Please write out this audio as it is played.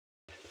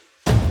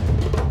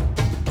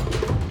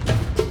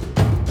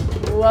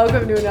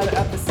Welcome to another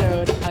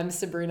episode. I'm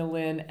Sabrina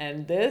Lynn,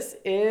 and this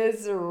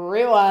is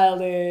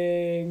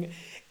Rewilding.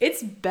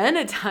 It's been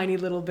a tiny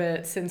little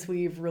bit since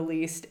we've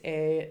released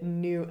a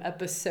new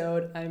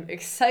episode. I'm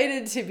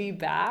excited to be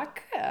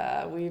back.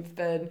 We've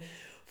been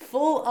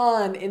full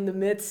on in the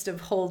midst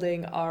of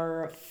holding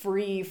our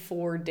free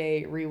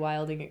 4-day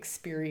Rewilding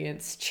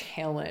Experience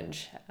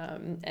challenge.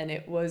 And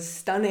it was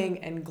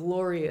stunning and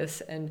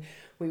glorious, and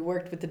we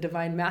worked with the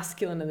divine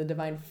masculine and the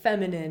divine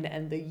feminine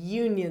and the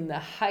union, the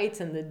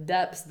heights and the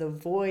depths, the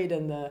void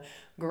and the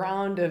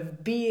ground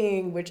of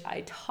being, which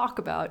I talk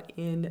about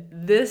in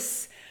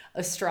this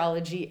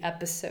astrology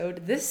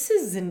episode. This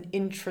is an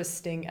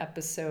interesting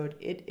episode.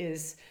 It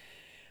is,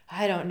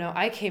 I don't know,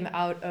 I came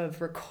out of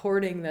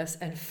recording this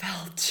and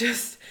felt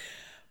just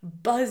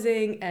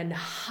buzzing and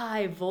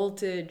high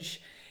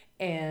voltage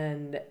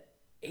and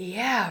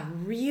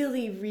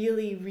really,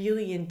 really,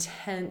 really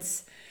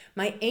intense.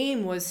 My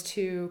aim was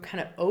to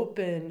kind of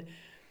open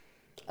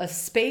a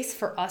space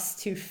for us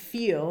to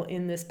feel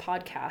in this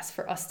podcast,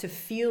 for us to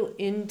feel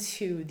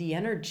into the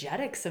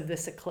energetics of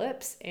this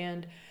eclipse.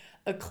 And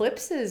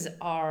eclipses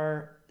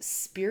are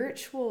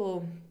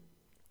spiritual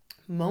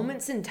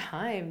moments in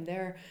time.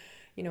 They're,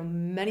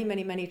 many,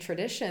 many, many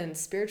traditions,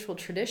 spiritual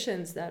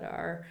traditions that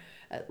are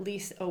at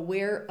least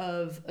aware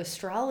of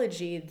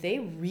astrology. They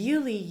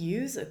really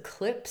use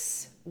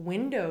eclipse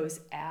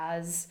windows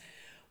as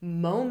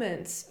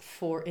moments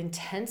for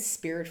intense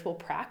spiritual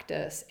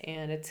practice.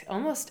 And it's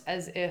almost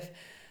as if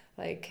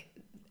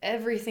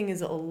everything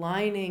is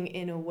aligning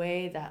in a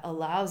way that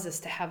allows us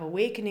to have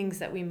awakenings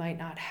that we might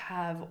not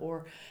have,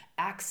 or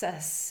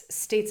access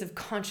states of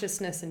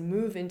consciousness and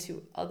move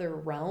into other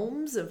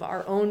realms of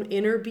our own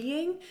inner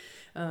being,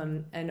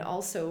 and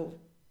also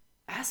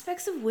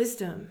aspects of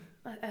wisdom.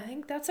 I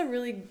think that's a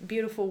really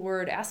beautiful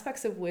word,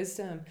 aspects of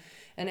wisdom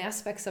and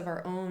aspects of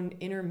our own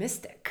inner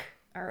mystic.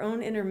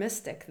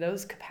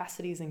 Those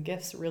capacities and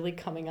gifts really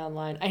coming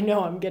online. I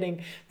know I'm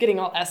getting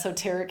all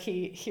esoteric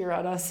here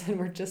on us, and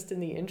we're just in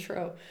the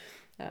intro.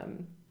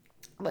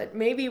 But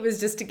maybe it was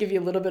just to give you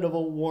a little bit of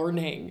a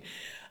warning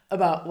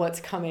about what's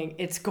coming.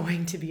 It's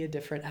going to be a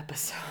different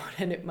episode,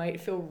 and it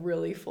might feel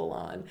really full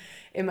on.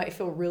 It might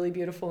feel really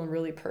beautiful and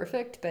really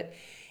perfect, but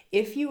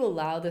if you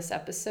allow this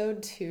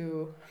episode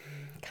to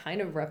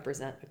kind of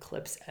represent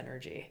eclipse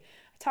energy, I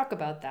talk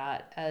about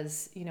that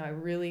as, I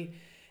really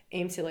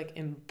aim to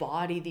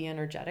embody the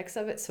energetics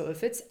of it. So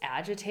if it's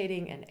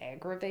agitating and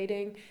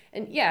aggravating,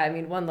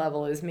 and one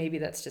level is maybe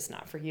that's just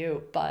not for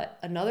you, but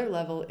another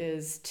level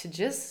is to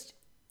just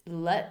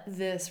let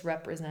this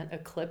represent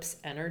eclipse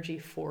energy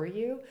for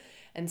you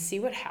and see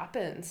what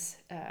happens.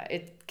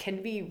 It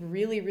can be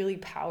really, really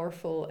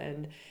powerful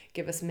and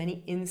give us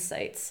many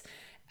insights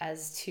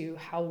as to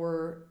how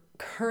we're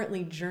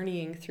currently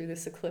journeying through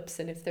this eclipse.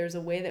 And if there's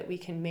a way that we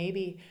can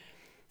maybe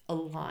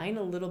align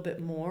a little bit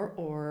more,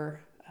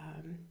 or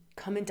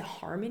come into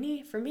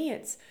harmony. For me,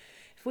 it's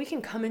if we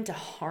can come into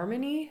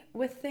harmony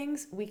with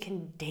things, we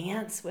can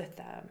dance with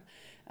them.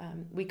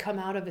 We come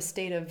out of a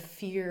state of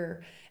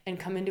fear and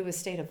come into a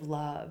state of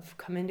love,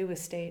 come into a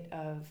state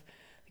of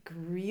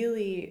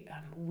really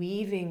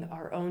weaving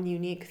our own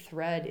unique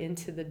thread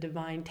into the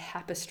divine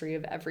tapestry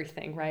of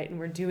everything, right? And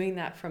we're doing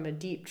that from a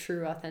deep,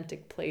 true,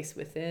 authentic place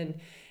within. And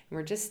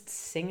we're just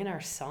singing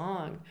our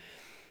song.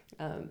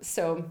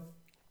 So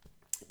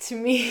to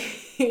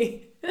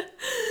me,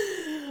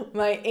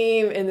 my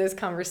aim in this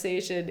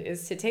conversation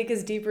is to take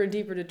us deeper and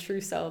deeper to true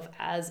self,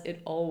 as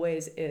it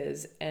always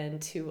is, and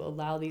to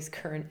allow these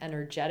current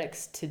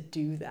energetics to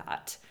do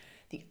that.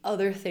 The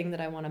other thing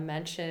that I want to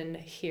mention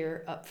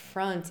here up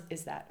front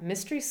is that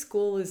Mystery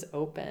School is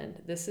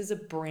open. This is a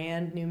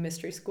brand new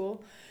Mystery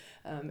School.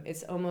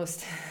 It's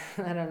almost,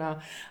 I don't know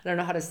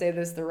how to say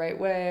this the right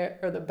way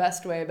or the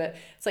best way, but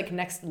it's like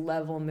next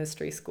level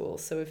Mystery School.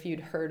 So if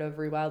you'd heard of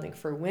Rewilding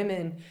for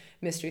Women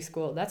Mystery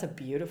School, that's a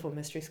beautiful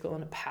mystery school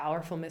and a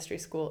powerful mystery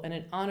school, and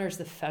it honors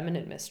the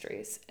feminine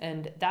mysteries.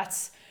 And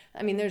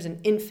there's an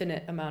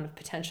infinite amount of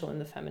potential in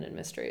the feminine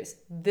mysteries.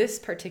 This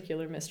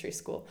particular mystery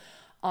school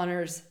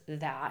honors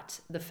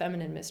the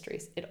feminine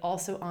mysteries. It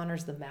also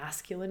honors the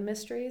masculine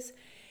mysteries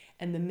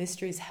and the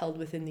mysteries held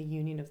within the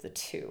union of the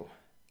two.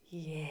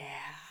 Yeah,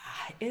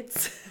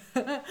 it's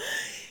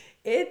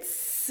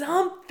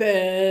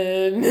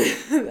something.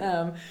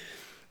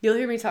 You'll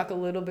hear me talk a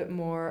little bit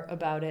more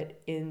about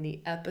it in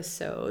the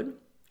episode,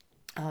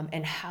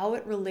 and how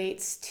it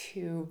relates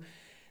to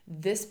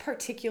this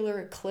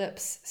particular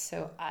eclipse.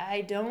 So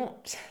I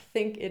don't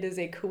think it is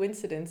a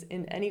coincidence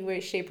in any way,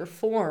 shape, or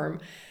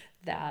form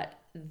that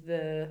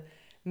the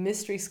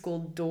Mystery School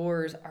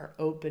doors are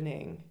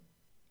opening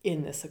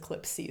in this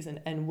eclipse season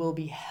and will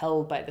be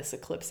held by this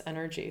eclipse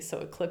energy. So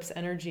eclipse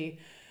energy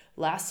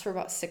lasts for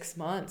about 6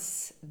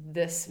 months.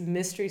 This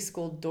Mystery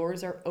School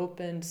doors are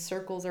open,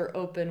 circles are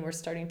open. We're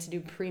starting to do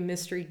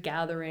pre-mystery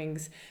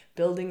gatherings,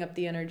 building up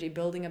the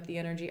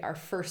energy. Our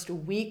first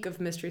week of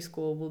Mystery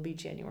School will be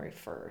January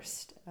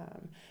 1st.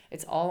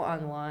 It's all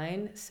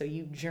online, so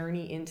you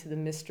journey into the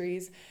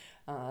mysteries.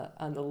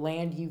 on the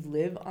land you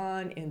live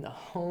on, in the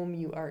home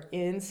you are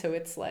in. So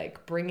it's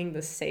like bringing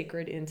the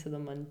sacred into the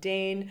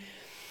mundane.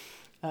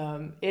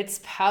 It's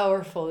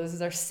powerful. This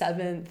is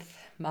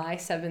my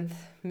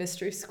seventh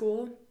mystery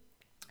school.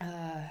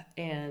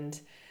 And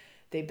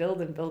they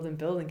build and build and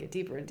build and get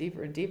deeper and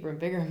deeper and deeper and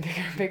bigger and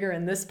bigger and bigger.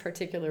 And this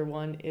particular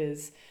one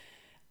is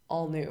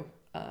all new.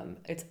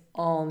 It's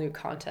all new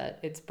content.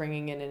 It's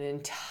bringing in an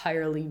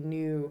entirely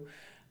new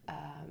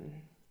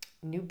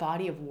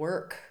body of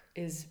work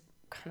is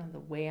kind of the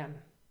way I'm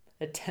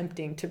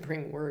attempting to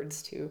bring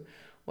words to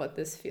what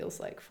this feels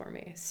like for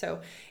me.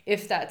 So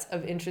if that's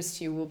of interest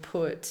to you, we'll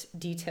put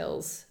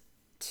details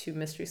to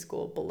Mystery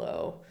School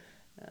below.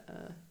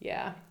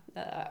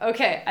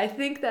 Okay, I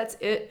think that's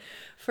it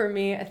for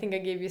me. I think I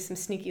gave you some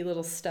sneaky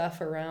little stuff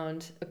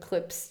around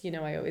eclipse.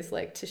 I always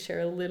like to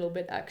share a little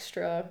bit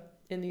extra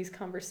in these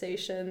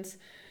conversations.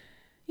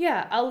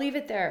 Yeah, I'll leave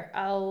it there.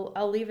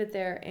 I'll leave it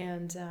there,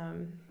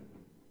 and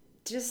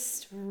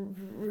just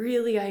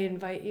really I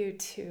invite you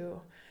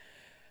to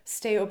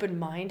stay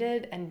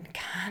open-minded and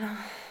kind of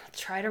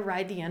try to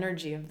ride the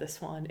energy of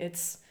this one.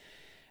 It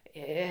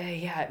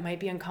might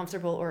be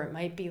uncomfortable, or it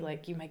might be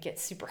like you might get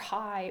super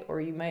high,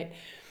 or you might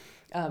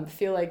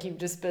feel like you've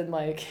just been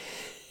like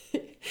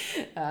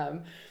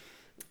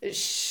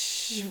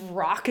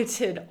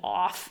rocketed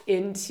off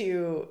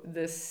into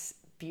this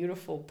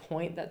beautiful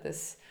point that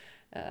this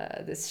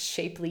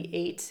shapely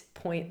 8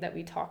 point that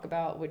we talk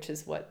about, which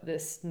is what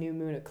this new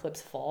moon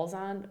eclipse falls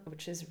on,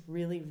 which is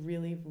really,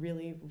 really,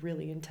 really,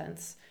 really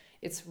intense.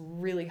 It's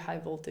really high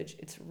voltage.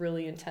 It's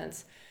really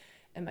intense.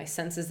 And my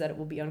sense is that it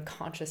will be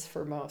unconscious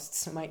for most.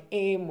 So my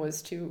aim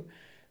was to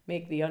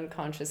make the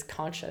unconscious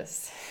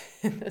conscious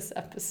in this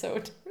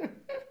episode.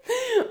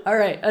 All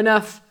right,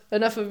 enough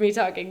of me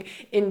talking.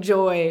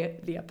 Enjoy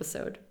the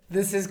episode.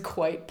 This is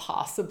quite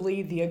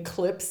possibly the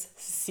eclipse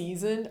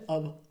season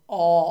of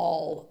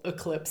all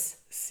eclipse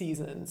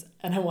seasons,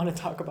 and I want to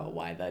talk about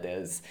why that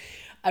is.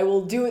 I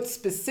will do it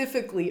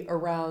specifically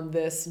around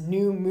this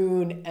new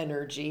moon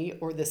energy,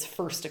 or this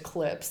first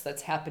eclipse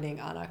that's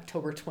happening on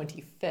October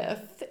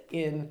 25th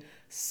in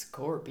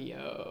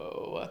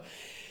Scorpio.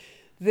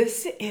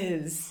 This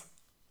is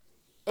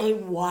a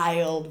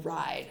wild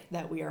ride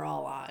that we are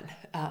all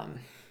on.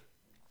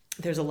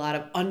 There's a lot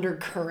of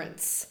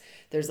undercurrents.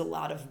 There's a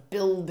lot of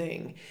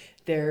building.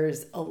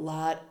 There's a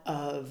lot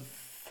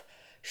of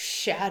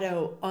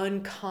shadow,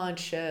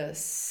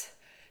 unconscious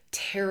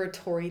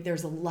territory.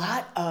 There's a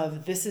lot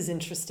of, this is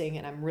interesting,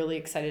 and I'm really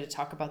excited to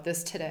talk about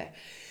this today.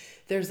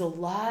 There's a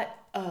lot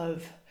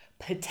of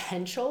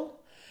potential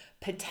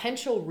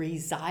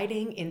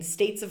residing in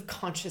states of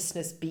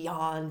consciousness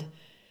beyond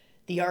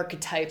the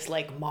archetypes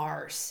like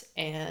Mars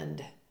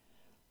and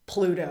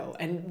Pluto,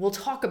 and we'll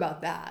talk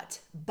about that.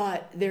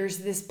 But there's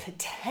this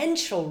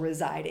potential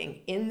residing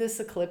in this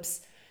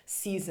eclipse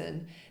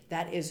season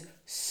that is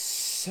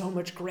so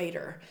much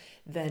greater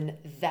than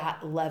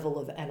that level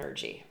of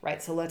energy,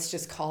 right? So let's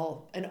just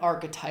call an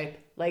archetype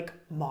like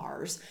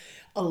Mars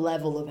a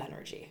level of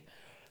energy.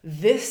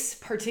 This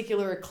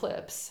particular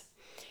eclipse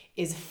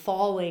is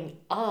falling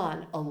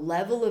on a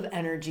level of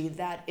energy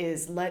that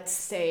is, let's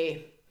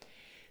say,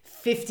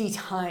 50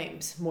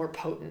 times more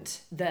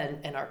potent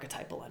than an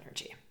archetypal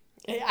energy.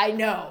 I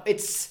know,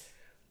 it's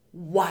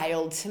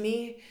wild to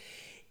me.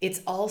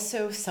 It's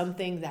also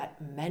something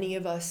that many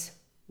of us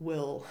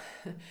will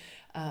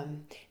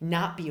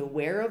not be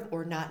aware of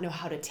or not know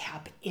how to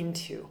tap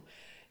into.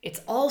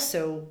 It's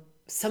also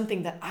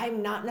something that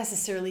I'm not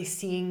necessarily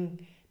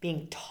seeing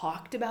being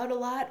talked about a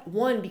lot.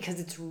 One, because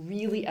it's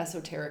really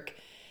esoteric.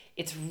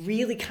 It's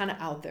really kind of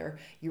out there.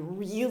 You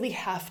really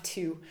have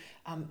to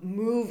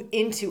move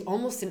into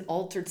almost an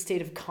altered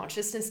state of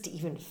consciousness to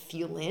even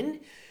feel in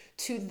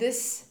to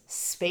this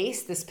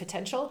space, this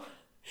potential.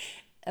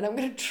 And I'm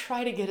going to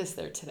try to get us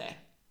there today.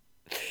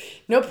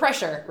 No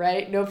pressure,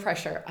 right? No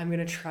pressure. I'm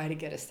going to try to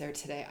get us there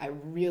today. I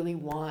really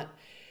want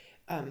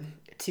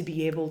to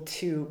be able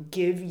to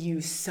give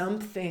you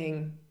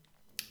something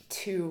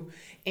to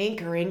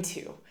anchor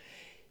into.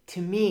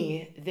 To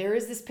me, there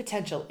is this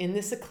potential in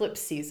this eclipse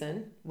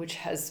season, which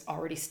has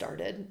already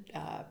started,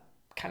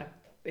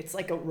 it's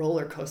like a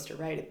roller coaster,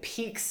 right? It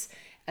peaks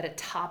at a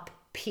top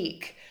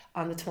peak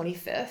on the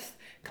 25th,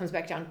 comes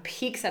back down,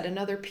 peaks at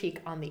another peak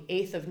on the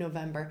 8th of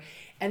November.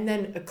 And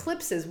then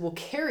eclipses will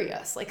carry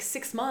us like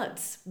 6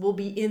 months. We'll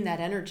be in that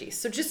energy.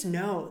 So just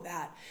know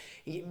that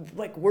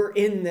like we're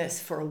in this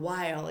for a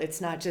while.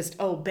 It's not just,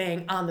 oh,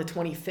 bang, on the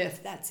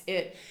 25th, that's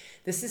it.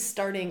 This is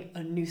starting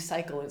a new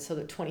cycle. And so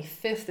the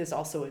 25th is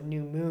also a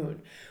new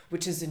moon,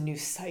 which is a new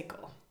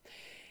cycle.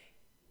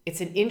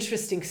 It's an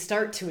interesting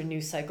start to a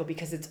new cycle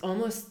because it's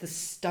almost the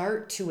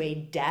start to a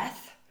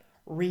death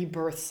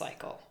rebirth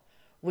cycle,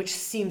 which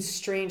seems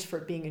strange for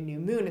it being a new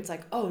moon. It's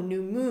like, oh,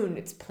 new moon,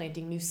 it's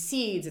planting new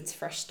seeds, it's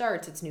fresh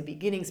starts, it's new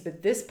beginnings.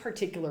 But this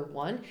particular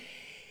one,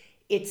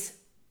 it's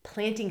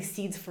planting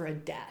seeds for a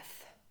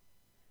death.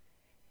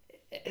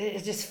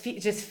 Just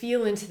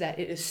feel into that.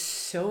 It is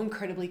so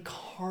incredibly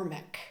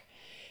karmic,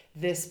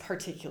 this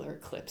particular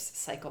eclipse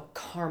cycle.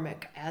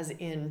 Karmic as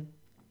in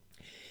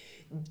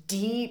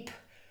deep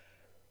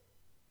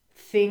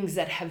things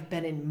that have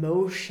been in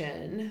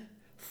motion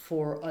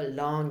for a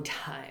long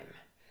time.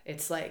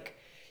 It's like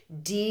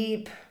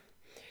deep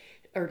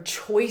or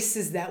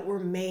choices that were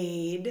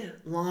made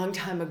long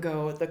time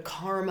ago, the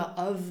karma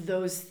of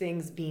those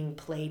things being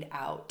played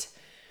out,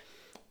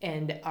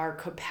 and our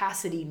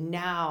capacity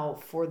now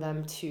for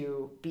them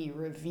to be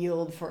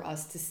revealed, for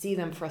us to see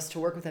them, for us to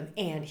work with them.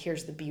 And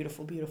here's the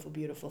beautiful, beautiful,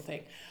 beautiful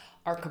thing: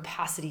 our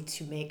capacity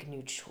to make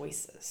new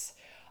choices,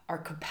 our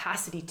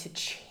capacity to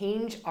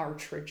change our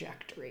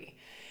trajectory,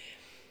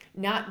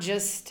 not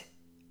just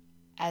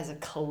as a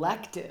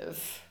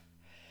collective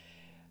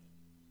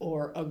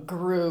or a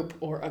group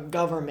or a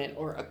government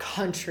or a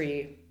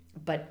country,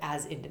 but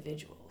as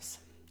individuals.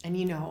 And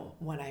you know,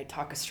 when I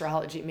talk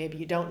astrology, maybe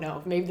you don't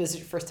know, maybe this is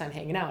your first time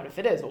hanging out. If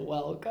it is,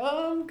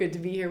 welcome, good to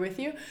be here with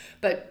you.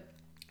 But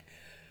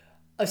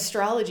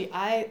astrology,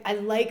 I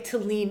like to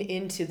lean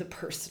into the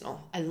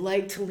personal. I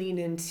like to lean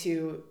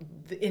into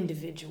the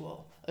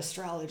individual.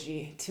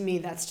 Astrology, to me,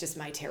 that's just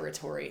my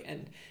territory.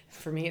 And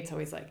for me, it's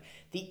always like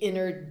the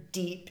inner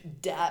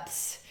deep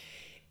depths.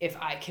 If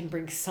I can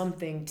bring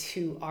something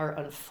to our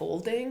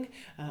unfolding,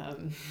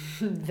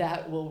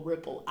 that will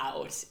ripple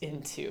out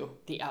into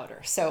the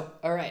outer. So,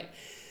 all right,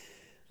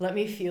 let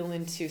me feel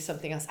into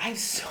something else. I have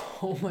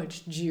so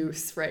much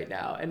juice right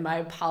now, and my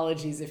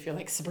apologies if you're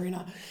like,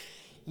 Sabrina,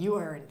 you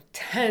are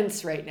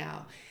intense right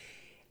now.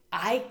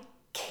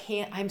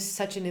 I'm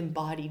such an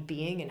embodied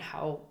being, and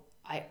how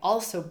I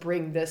also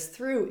bring this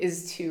through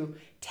is to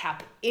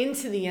tap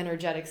into the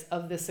energetics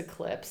of this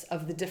eclipse,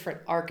 of the different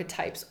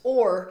archetypes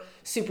or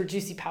super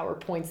juicy power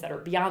points that are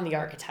beyond the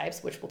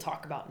archetypes, which we'll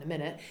talk about in a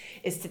minute,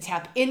 is to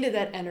tap into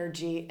that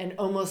energy and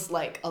almost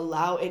like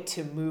allow it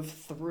to move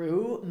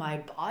through my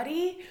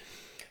body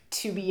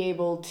to be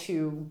able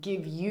to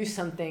give you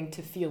something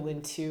to feel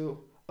into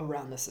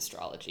around this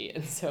astrology.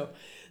 And so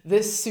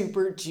this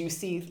super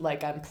juicy,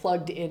 like I'm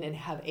plugged in and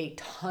have a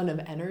ton of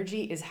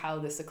energy, is how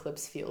this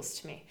eclipse feels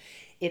to me.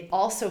 It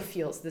also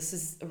feels, this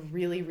is a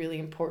really, really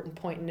important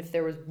point, and if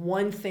there was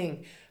one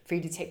thing for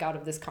you to take out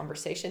of this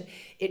conversation,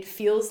 it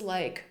feels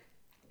like,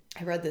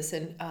 I read this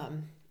in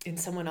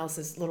someone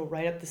else's little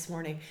write-up this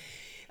morning,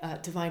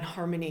 Divine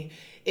Harmony.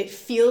 It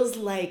feels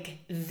like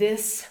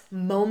this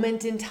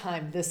moment in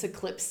time, this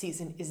eclipse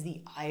season, is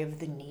the eye of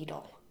the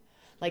needle.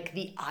 Like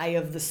the eye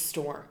of the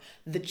storm,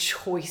 the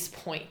choice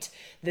point,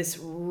 this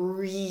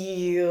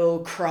real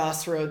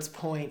crossroads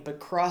point, but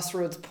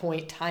crossroads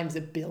point times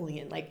a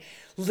billion, like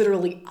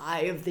literally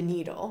eye of the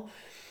needle.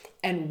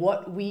 And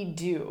what we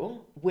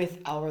do with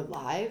our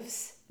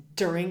lives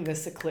during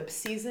this eclipse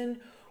season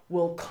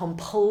will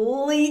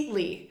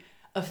completely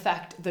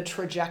affect the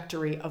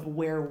trajectory of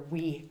where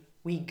we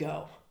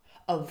go,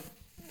 of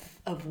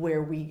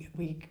where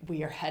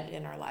we are headed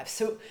in our lives.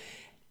 So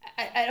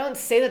I don't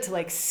say that to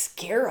like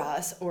scare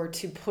us or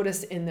to put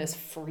us in this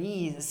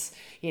freeze,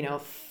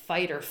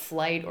 fight or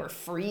flight or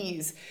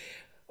freeze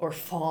or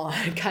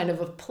fawn kind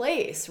of a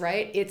place,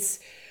 right? It's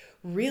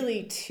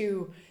really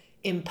to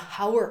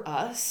empower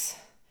us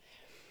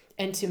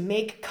and to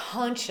make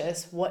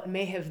conscious what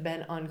may have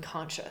been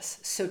unconscious.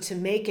 So to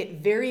make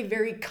it very,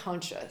 very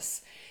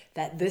conscious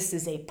that this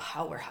is a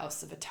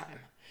powerhouse of a time.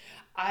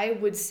 I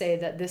would say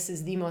that this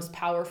is the most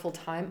powerful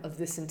time of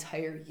this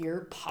entire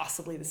year,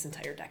 possibly this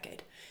entire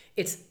decade.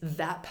 It's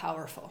that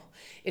powerful.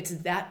 It's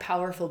that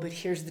powerful, but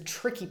here's the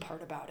tricky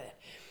part about it.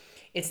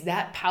 It's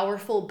that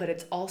powerful, but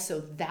it's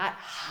also that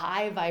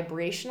high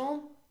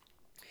vibrational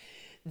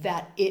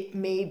that it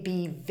may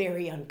be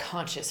very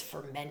unconscious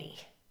for many.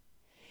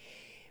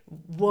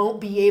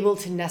 Won't be able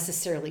to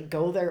necessarily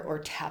go there or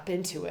tap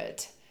into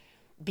it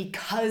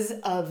because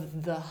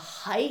of the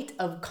height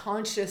of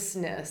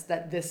consciousness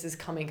that this is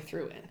coming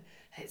through in.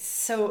 It's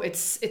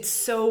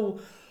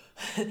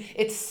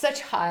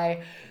such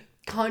high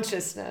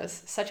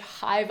consciousness, such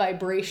high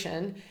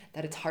vibration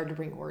that it's hard to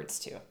bring words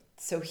to.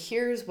 So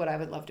here's what I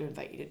would love to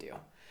invite you to do.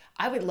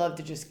 I would love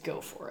to just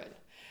go for it,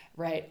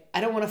 right?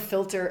 I don't want to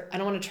filter. I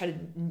don't want to try to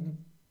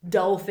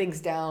dull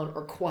things down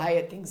or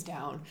quiet things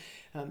down.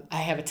 I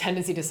have a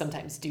tendency to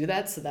sometimes do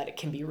that so that it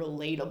can be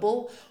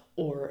relatable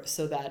or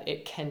so that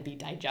it can be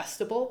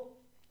digestible.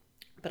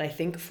 But I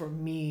think for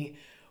me,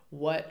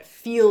 what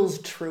feels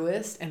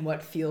truest and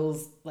what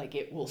feels like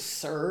it will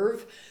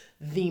serve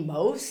the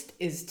most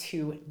is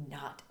to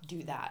not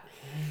do that.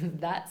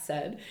 That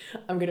said,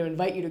 I'm going to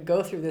invite you to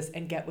go through this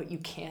and get what you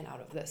can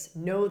out of this.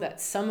 Know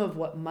that some of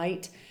what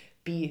might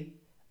be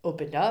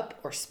opened up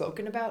or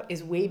spoken about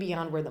is way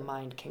beyond where the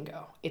mind can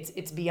go.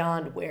 It's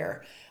beyond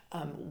where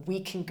we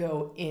can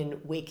go in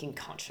waking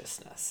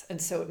consciousness.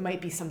 And so it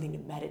might be something to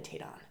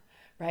meditate on,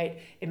 right?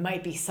 It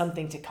might be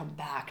something to come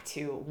back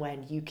to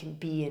when you can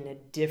be in a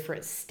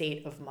different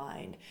state of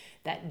mind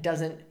that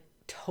doesn't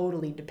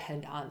totally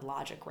depend on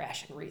logic,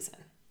 ration, reason.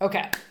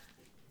 Okay,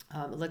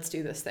 let's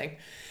do this thing.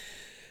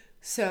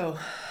 So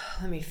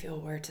let me feel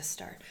where to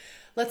start.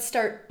 Let's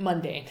start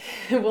mundane.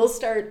 We'll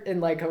start in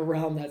like a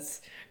realm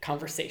that's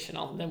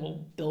conversational, and then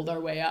we'll build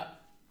our way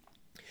up.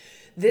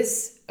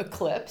 This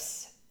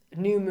eclipse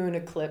new moon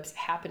eclipse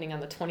happening on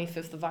the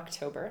 25th of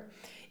October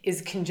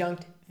is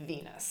conjunct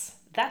Venus.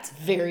 That's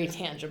very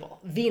tangible.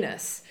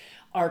 Venus,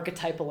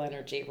 archetypal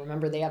energy.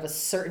 Remember, they have a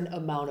certain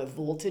amount of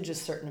voltage, a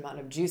certain amount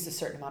of juice, a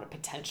certain amount of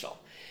potential.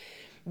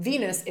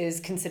 Venus is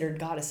considered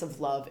goddess of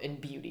love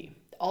and beauty.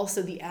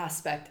 Also the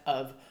aspect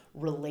of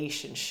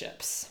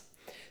relationships.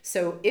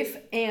 So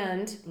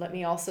let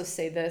me also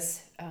say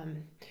this,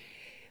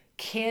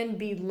 can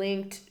be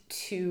linked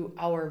to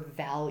our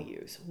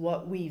values,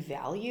 what we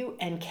value,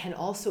 and can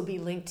also be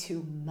linked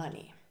to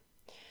money.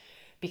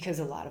 Because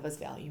a lot of us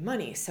value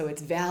money. So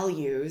it's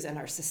values, and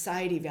our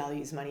society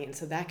values money. And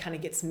so that kind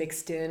of gets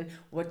mixed in.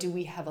 What do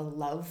we have a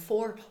love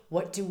for?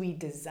 What do we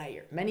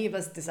desire? Many of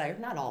us desire,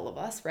 not all of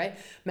us, right?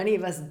 Many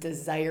of us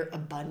desire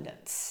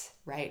abundance,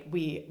 right?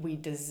 We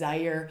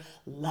desire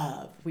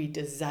love. We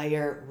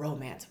desire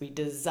romance. We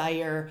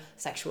desire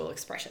sexual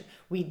expression.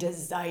 We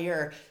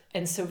desire,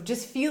 and so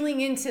just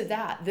feeling into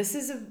that, this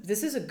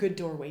is a good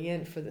doorway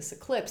in for this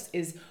eclipse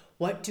is,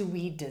 what do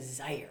we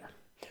desire?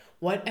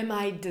 What am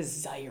I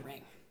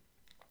desiring?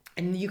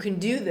 And you can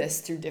do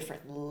this through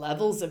different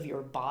levels of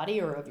your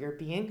body or of your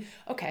being.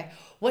 Okay,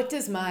 what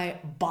does my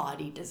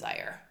body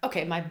desire?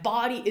 Okay, my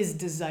body is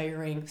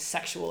desiring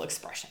sexual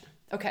expression.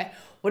 Okay,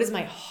 what is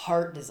my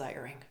heart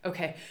desiring?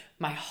 Okay,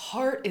 my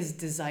heart is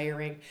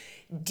desiring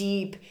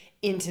deep,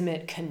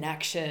 intimate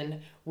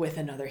connection with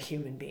another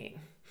human being.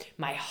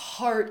 My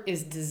heart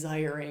is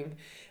desiring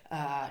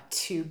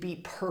to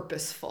be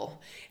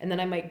purposeful. And then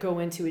I might go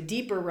into a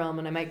deeper realm,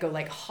 and I might go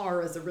like,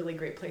 Hara is a really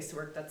great place to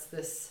work. That's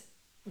this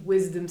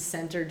wisdom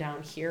center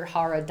down here,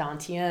 Hara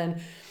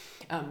Dantian.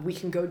 We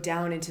can go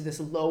down into this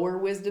lower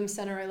wisdom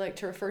center, I like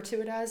to refer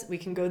to it as. We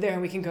can go there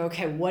and we can go,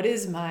 okay, what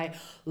is my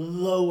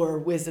lower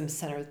wisdom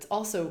center? It's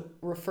also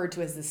referred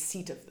to as the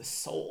seat of the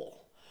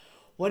soul.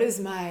 What is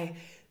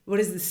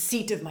the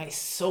seat of my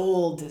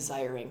soul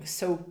desiring?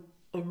 So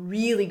a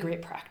really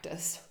great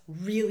practice,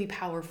 really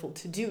powerful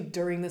to do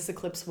during this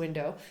eclipse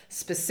window,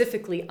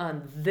 specifically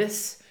on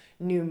this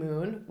new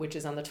moon, which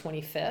is on the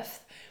 25th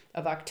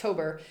of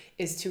October,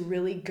 is to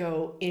really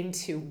go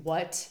into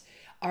what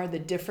are the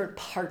different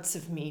parts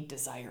of me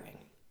desiring.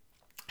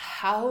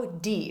 How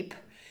deep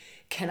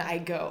can I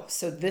go?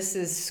 So this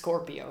is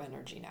Scorpio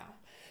energy now.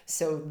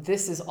 So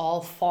this is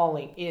all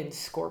falling in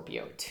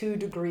Scorpio, 2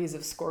 degrees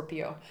of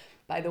Scorpio.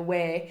 By the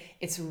way,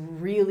 it's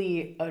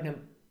really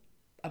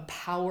a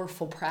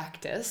powerful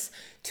practice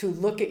to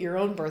look at your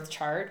own birth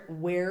chart.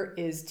 Where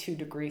is 2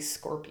 degrees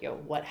Scorpio?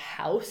 What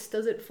house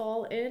does it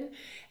fall in?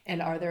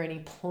 And are there any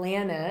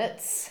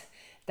planets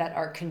that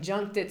are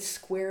conjunct it,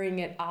 squaring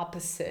it,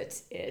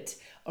 opposite it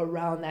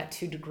around that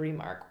 2 degree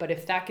mark? But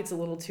if that gets a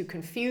little too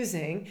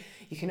confusing,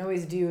 you can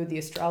always do the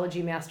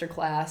astrology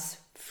masterclass,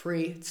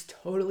 free. It's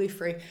totally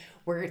free,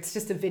 where it's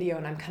just a video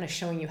and I'm kind of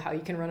showing you how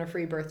you can run a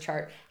free birth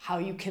chart, how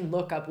you can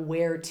look up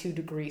where 2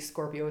 degree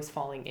Scorpio is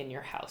falling in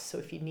your house. So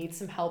if you need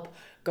some help,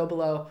 go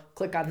below,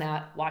 click on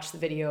that, watch the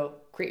video,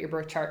 create your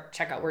birth chart,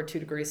 check out where 2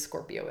 degrees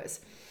Scorpio is.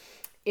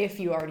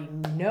 If you already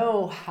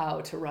know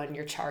how to run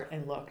your chart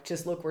and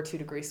just look where 2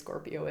 degrees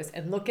Scorpio is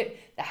and look at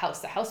the house.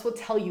 The house will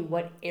tell you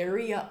what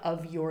area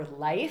of your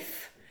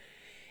life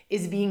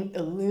is being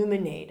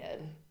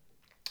illuminated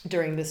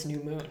during this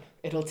new moon.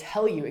 It'll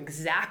tell you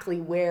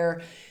exactly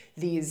where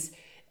these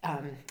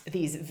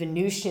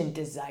Venusian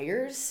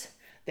desires,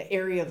 the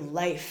area of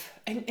life,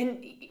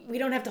 and we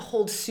don't have to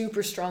hold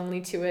super strongly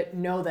to it.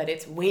 Know that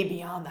it's way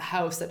beyond the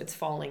house that it's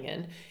falling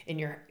in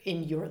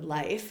your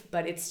life,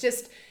 but it's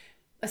just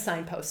a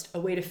signpost, a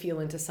way to feel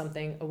into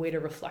something, a way to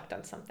reflect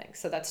on something.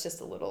 So that's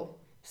just a little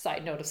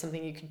side note of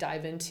something you could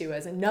dive into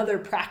as another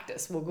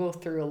practice. We'll go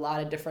through a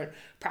lot of different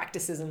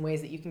practices and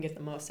ways that you can get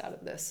the most out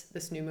of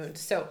this new moon.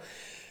 So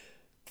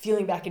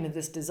feeling back into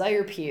this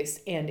desire piece,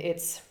 and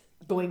it's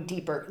going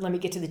deeper. Let me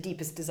get to the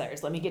deepest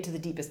desires. The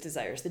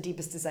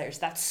deepest desires,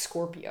 that's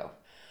Scorpio.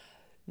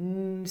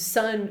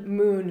 Sun,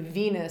 moon,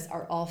 Venus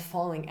are all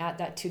falling at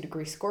that 2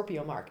 degree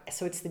Scorpio mark.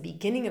 So it's the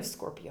beginning of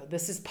Scorpio.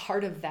 This is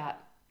part of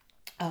that.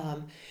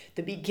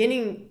 The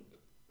beginning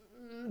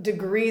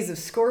degrees of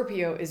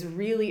Scorpio is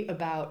really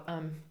about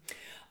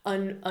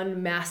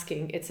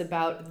unmasking. It's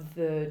about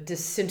the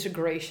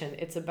disintegration.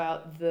 It's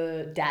about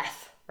the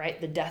death, right?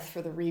 The death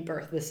for the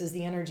rebirth. This is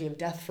the energy of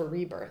death for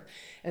rebirth.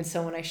 And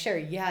so when I share,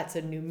 it's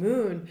a new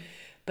moon,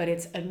 but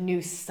it's a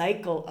new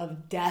cycle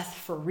of death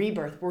for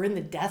rebirth. We're in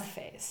the death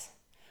phase.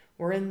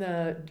 We're in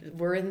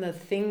the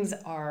things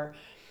are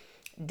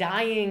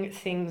dying,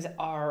 things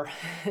are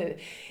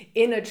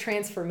in a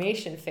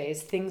transformation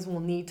phase. Things will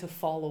need to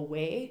fall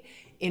away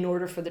in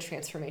order for the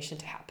transformation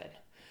to happen.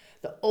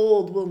 The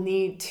old will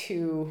need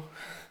to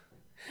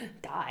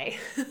die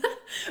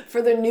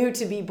for the new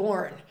to be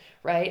born,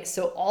 right?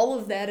 So all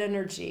of that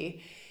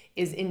energy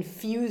is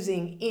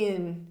infusing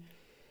in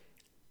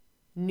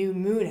new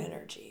moon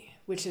energy,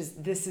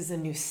 this is a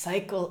new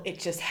cycle. It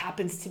just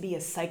happens to be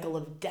a cycle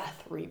of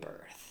death,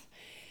 rebirth.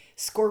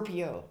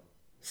 Scorpio,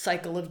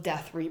 cycle of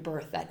death,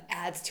 rebirth, that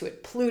adds to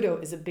it. Pluto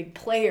is a big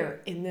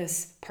player in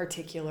this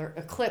particular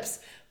eclipse.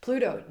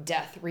 Pluto,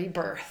 death,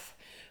 rebirth.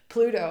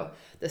 Pluto,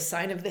 the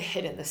sign of the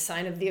hidden, the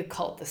sign of the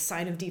occult, the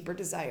sign of deeper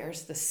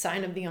desires, the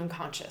sign of the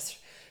unconscious.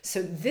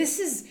 So this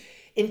is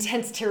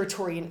intense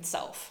territory in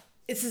itself.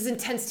 This is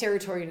intense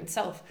territory in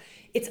itself.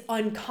 It's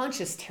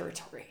unconscious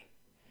territory.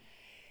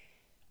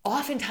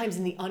 Oftentimes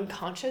in the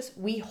unconscious,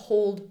 we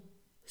hold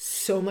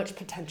so much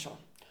potential,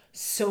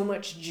 so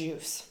much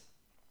juice.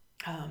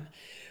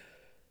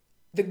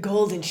 The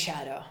golden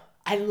shadow.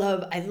 I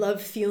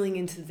love feeling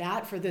into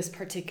that for this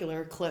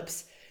particular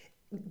eclipse.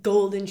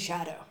 Golden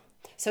shadow.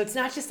 So it's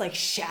not just like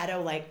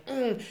shadow, like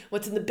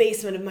what's in the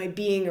basement of my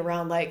being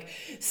around like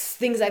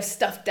things I've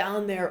stuffed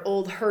down there,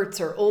 old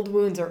hurts or old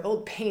wounds or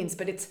old pains,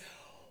 but it's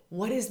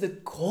what is the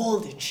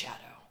golden shadow?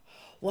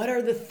 What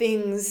are the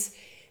things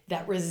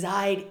that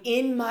reside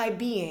in my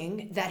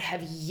being that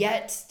have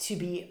yet to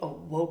be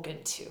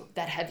awoken to,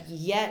 that have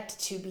yet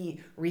to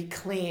be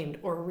reclaimed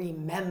or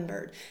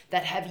remembered,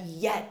 that have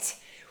yet,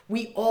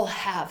 we all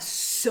have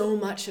so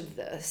much of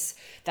this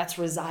that's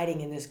residing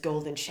in this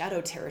golden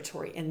shadow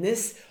territory. And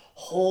this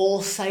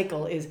whole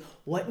cycle is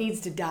what needs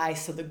to die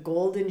so the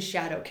golden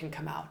shadow can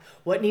come out,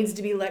 what needs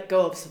to be let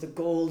go of so the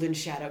golden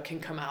shadow can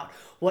come out,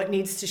 what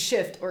needs to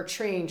shift or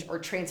change or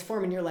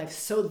transform in your life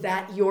so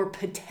that your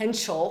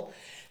potential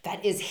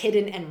that is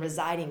hidden and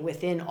residing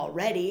within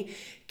already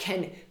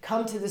can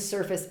come to the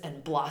surface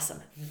and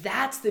blossom.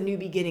 That's the new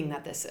beginning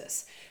that this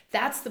is.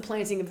 That's the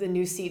planting of the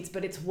new seeds,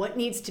 but it's what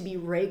needs to be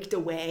raked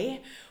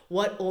away,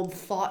 what old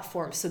thought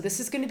forms. So this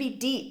is going to be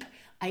deep.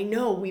 I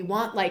know we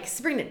want like,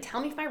 Sabrina, tell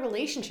me if my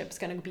relationship is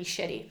going to be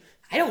shitty.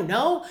 I don't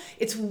know.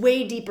 It's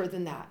way deeper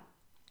than that.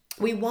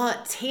 We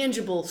want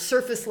tangible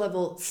surface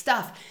level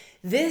stuff.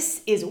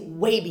 This is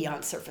way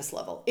beyond surface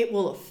level. It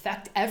will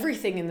affect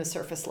everything in the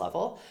surface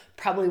level.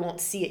 Probably won't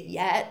see it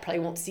yet,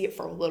 probably won't see it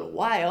for a little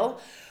while,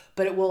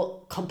 but it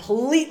will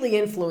completely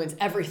influence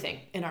everything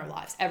in our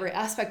lives, every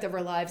aspect of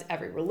our lives,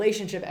 every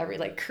relationship, every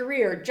like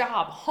career,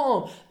 job,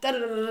 home,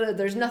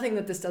 There's nothing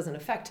that this doesn't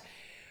affect.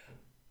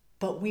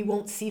 But we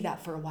won't see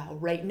that for a while.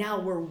 Right now,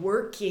 we're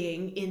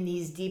working in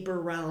these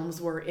deeper realms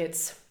where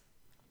it's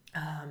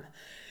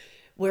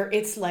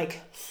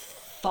like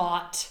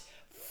thought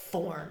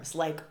forms,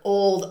 like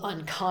old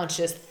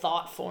unconscious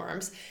thought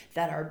forms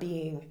that are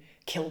being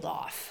killed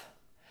off.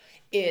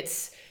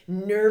 It's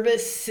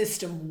nervous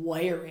system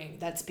wiring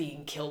that's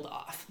being killed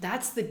off.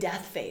 That's the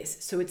death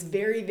phase. So it's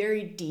very,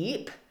 very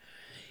deep.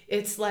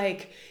 It's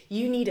like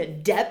you need a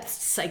depth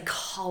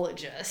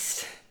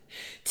psychologist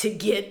to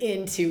get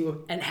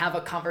into and have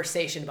a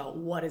conversation about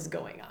what is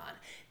going on.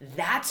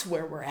 That's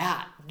where we're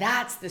at.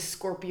 That's the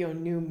Scorpio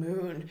new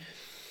moon.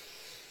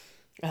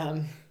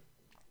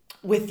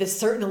 With the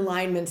certain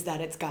alignments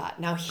that it's got.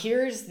 Now,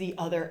 here's the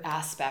other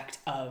aspect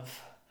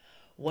of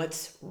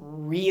what's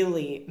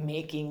really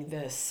making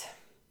this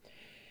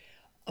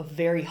a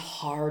very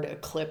hard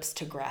eclipse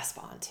to grasp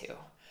onto.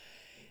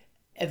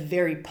 A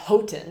very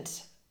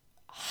potent,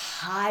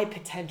 high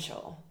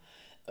potential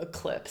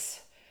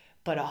eclipse,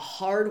 but a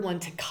hard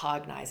one to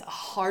cognize, a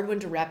hard one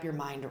to wrap your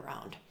mind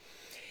around,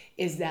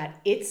 is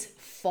that it's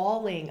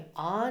falling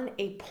on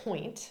a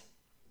point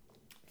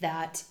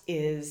that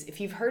is, if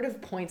you've heard of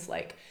points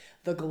like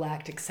the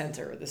galactic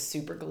center or the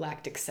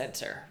supergalactic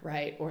center,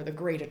 right? Or the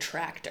great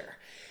attractor.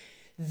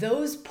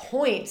 Those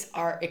points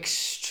are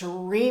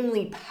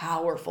extremely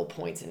powerful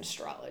points in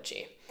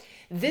astrology.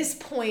 This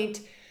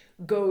point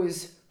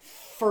goes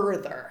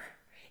further.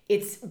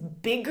 It's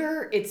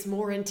bigger, it's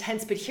more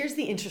intense, but here's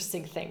the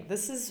interesting thing.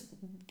 This is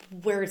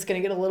where it's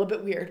going to get a little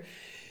bit weird.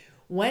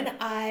 When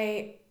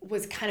I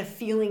was kind of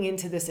feeling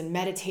into this and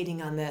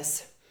meditating on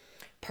this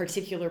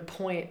particular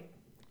point,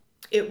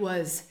 it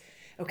was,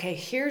 okay,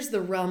 here's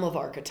the realm of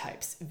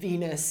archetypes.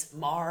 Venus,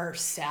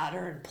 Mars,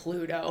 Saturn,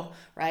 Pluto,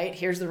 right?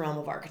 Here's the realm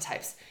of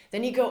archetypes.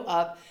 Then you go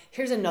up,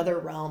 here's another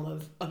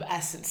realm of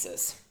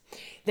essences.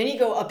 Then you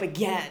go up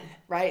again,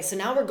 right? So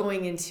now we're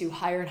going into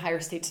higher and higher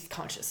states of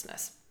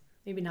consciousness.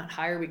 Maybe not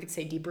higher, we could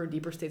say deeper and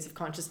deeper states of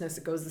consciousness.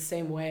 It goes the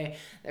same way.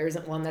 There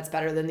isn't one that's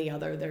better than the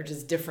other. They're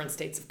just different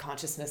states of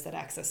consciousness that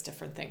access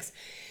different things.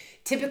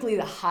 Typically,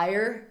 the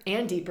higher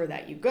and deeper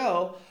that you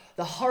go,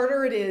 the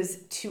harder it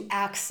is to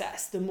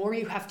access, the more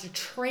you have to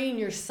train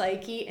your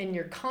psyche and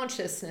your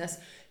consciousness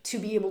to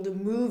be able to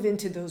move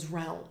into those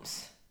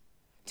realms.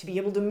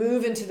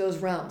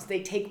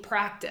 They take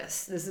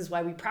practice. This is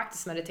why we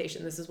practice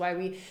meditation. This is why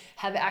we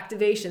have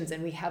activations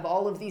and we have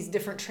all of these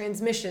different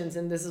transmissions.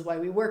 And this is why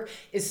we work,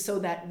 is so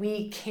that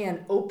we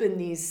can open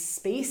these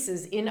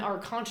spaces in our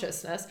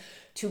consciousness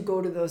to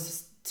go to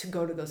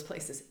those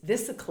places.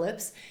 This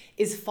eclipse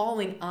is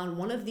falling on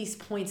one of these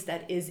points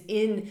that is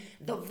in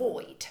the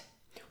void,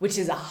 which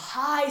is a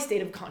high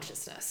state of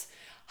consciousness.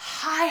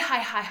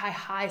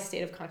 High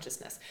state of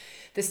consciousness.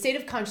 The state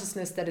of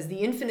consciousness that is the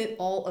infinite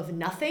all of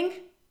nothing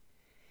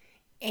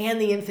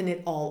and the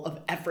infinite all of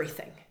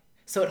everything.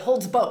 So it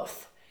holds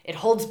both. It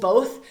holds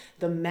both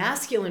the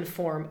masculine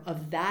form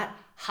of that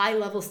high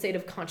level state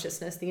of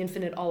consciousness, the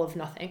infinite all of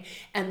nothing,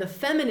 and the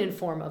feminine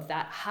form of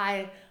that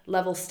high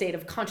level state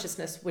of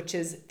consciousness, which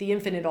is the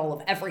infinite all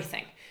of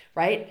everything,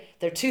 right?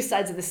 They're two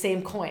sides of the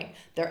same coin.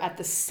 They're at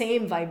the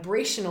same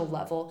vibrational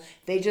level.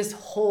 They just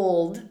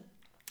hold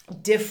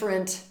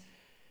different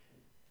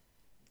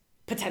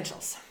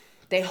potentials.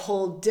 They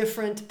hold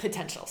different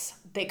potentials.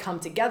 They come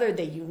together,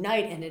 they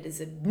unite, and it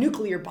is a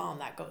nuclear bomb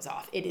that goes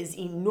off. It is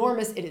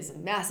enormous, it is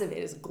massive, it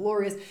is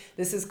glorious.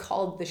 This is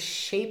called the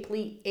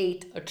Shapley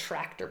 8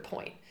 attractor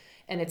point,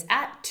 and it's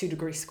at 2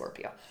 degrees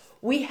Scorpio.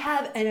 We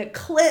have an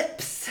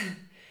eclipse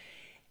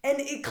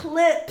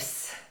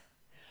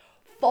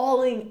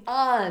falling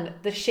on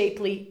the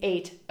Shapley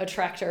 8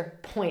 attractor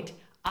point.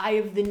 Eye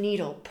of the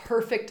needle,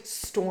 perfect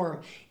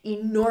storm,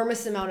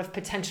 enormous amount of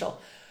potential.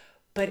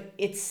 But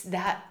it's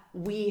not that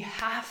we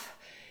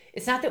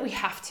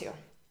have to.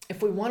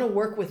 If we want to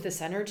work with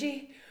this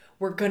energy,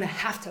 we're going to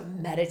have to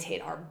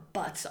meditate our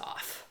butts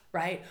off,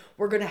 right?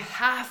 We're going to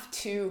have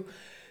to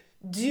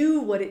do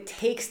what it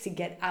takes to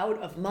get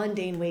out of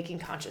mundane waking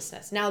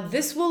consciousness. Now,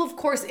 this will, of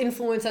course,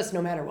 influence us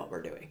no matter what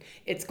we're doing.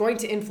 It's going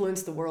to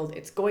influence the world.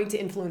 It's going to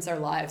influence our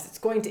lives. It's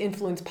going to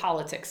influence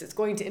politics. It's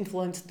going to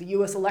influence the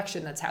US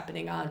election that's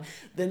happening on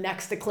the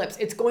next eclipse.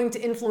 It's going to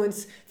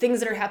influence things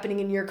that are happening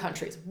in your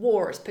countries,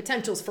 wars,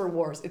 potentials for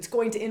wars. It's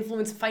going to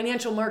influence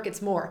financial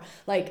markets more.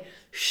 Like,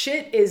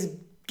 shit is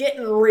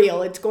getting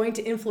real. It's going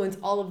to influence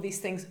all of these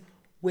things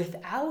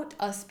without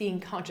us being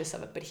conscious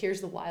of it. But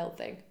here's the wild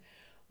thing.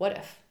 What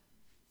if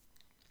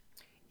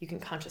you can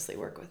consciously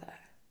work with that?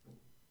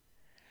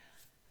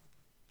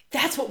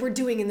 That's what we're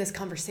doing in this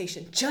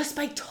conversation. Just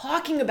by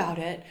talking about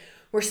it,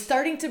 we're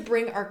starting to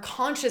bring our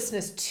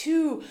consciousness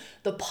to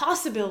the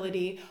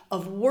possibility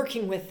of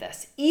working with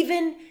this.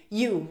 Even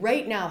you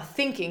right now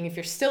thinking, if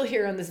you're still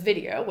here on this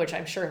video, which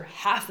I'm sure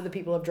half of the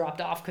people have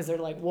dropped off because they're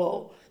like,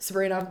 whoa,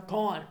 Sabrina, go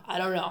on. I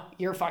don't know.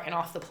 You're fucking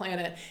off the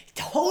planet.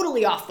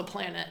 Totally off the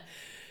planet.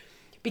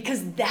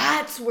 Because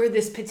that's where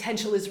this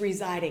potential is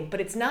residing.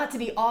 But it's not to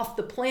be off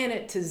the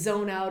planet to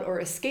zone out or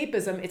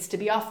escapism. It's to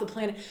be off the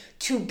planet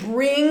to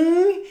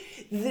bring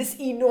this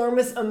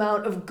enormous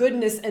amount of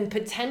goodness and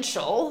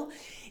potential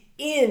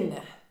in,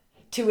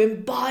 to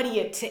embody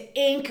it, to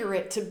anchor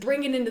it, to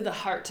bring it into the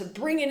heart, to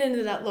bring it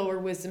into that lower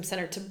wisdom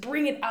center, to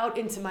bring it out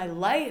into my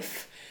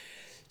life,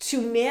 to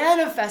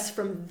manifest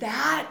from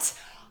that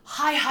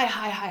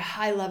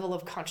high level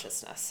of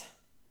consciousness.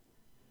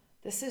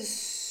 This is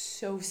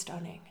so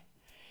stunning.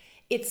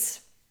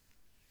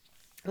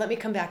 Let me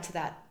come back to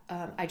that.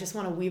 I just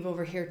want to weave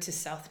over here to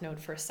South Node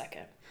for a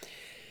second.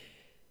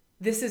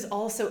 This is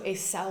also a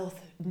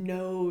South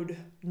Node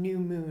new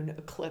moon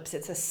eclipse.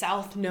 It's a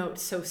South Node.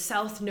 So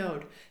South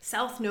Node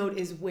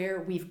is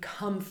where we've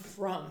come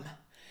from.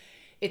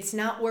 It's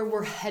not where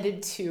we're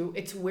headed to,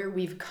 it's where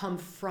we've come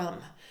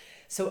from.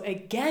 So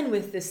again,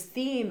 with this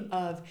theme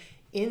of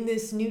in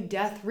this new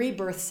death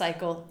rebirth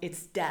cycle,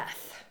 it's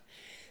death.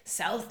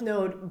 South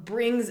Node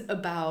brings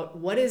about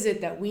what is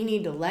it that we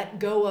need to let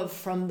go of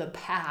from the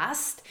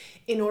past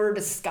in order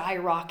to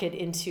skyrocket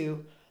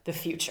into the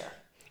future,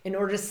 in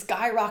order to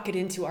skyrocket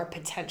into our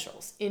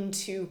potentials,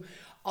 into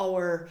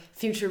our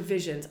future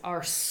visions,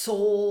 our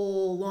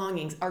soul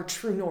longings, our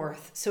true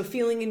north. So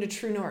feeling into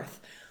true north,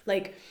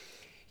 like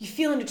you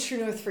feel into true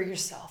north for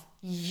yourself,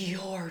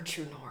 your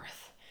true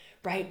north,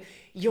 right?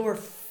 Your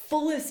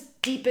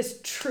fullest,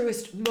 deepest,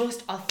 truest,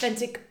 most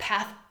authentic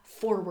path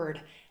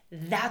forward.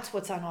 That's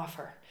what's on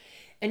offer.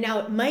 And now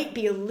it might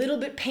be a little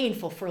bit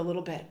painful for a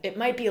little bit. It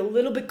might be a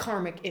little bit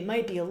karmic. It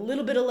might be a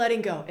little bit of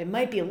letting go. It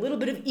might be a little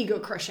bit of ego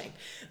crushing,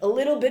 a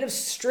little bit of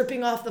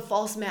stripping off the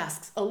false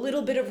masks, a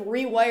little bit of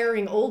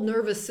rewiring old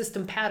nervous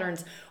system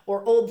patterns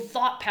or old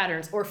thought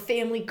patterns or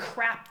family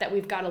crap that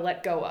we've got to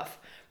let go of,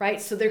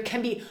 right? So there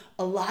can be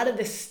a lot of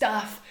this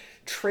stuff,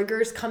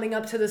 triggers coming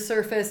up to the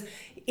surface,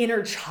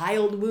 inner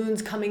child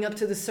wounds coming up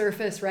to the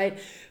surface, right?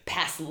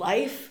 Past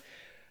life.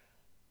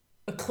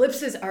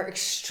 Eclipses are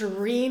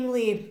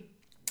extremely,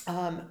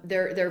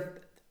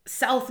 they're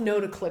South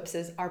Node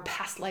eclipses are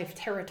past life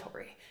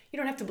territory. You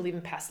don't have to believe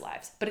in past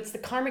lives, but it's the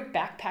karmic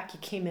backpack you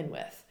came in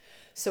with.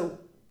 So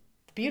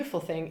the beautiful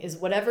thing is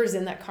whatever's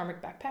in that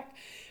karmic backpack,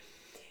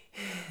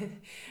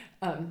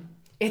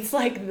 it's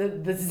like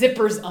the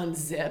zipper's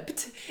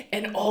unzipped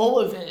and all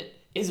of it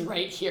is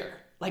right here.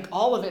 Like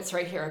all of it's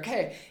right here.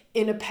 Okay.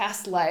 In a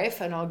past life,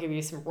 and I'll give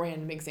you some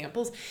random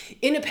examples.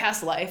 In a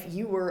past life,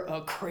 you were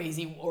a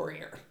crazy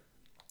warrior.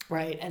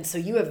 Right? And so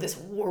you have this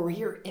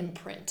warrior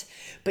imprint,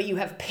 but you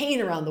have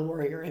pain around the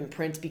warrior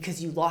imprint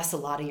because you lost a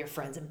lot of your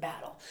friends in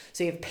battle.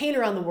 So you have pain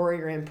around the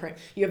warrior imprint.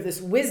 You have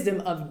this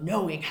wisdom of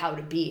knowing how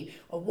to be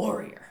a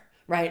warrior,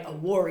 right? A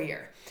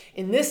warrior.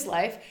 In this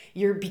life,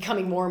 you're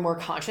becoming more and more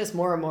conscious,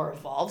 more and more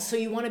evolved. So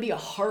you want to be a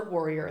heart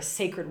warrior, a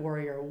sacred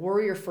warrior, a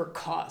warrior for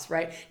cause,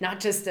 right? Not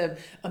just a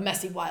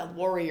messy wild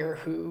warrior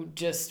who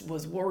just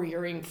was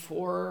warrioring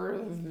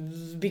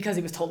because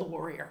he was told a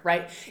warrior,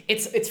 right?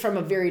 It's from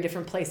a very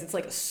different place. It's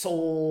like a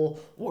soul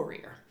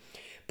warrior.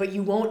 But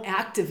you won't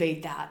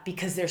activate that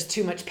because there's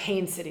too much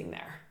pain sitting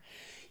there.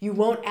 You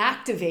won't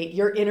activate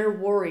your inner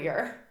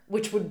warrior,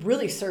 which would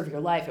really serve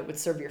your life. It would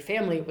serve your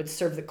family. It would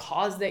serve the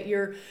cause that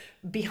you're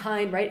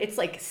behind, right? It's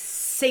like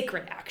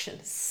sacred action,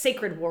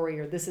 sacred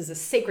warrior. This is a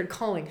sacred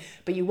calling,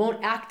 but you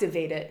won't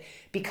activate it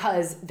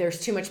because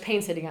there's too much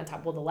pain sitting on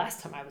top. Well, the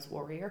last time I was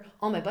warrior,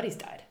 all my buddies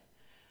died.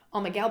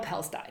 All my gal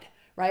pals died,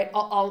 right?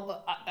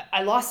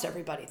 I lost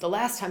everybody the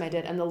last time I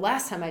did. And the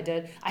last time I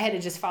did, I had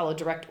to just follow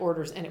direct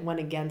orders, and it went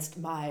against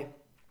my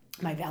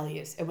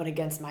values. It went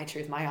against my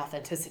truth, my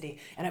authenticity,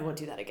 and I won't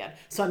do that again.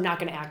 So I'm not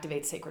going to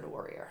activate sacred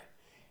warrior.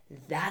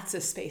 That's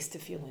a space to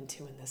feel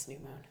into in this new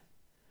moon.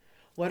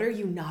 What are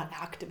you not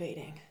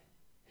activating?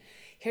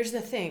 Here's the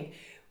thing.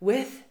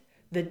 With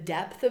the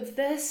depth of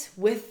this,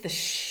 with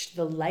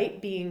the light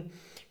being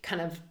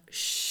kind of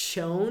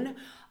shown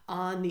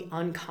on the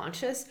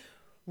unconscious,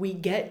 we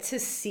get to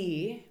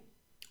see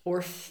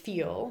or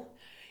feel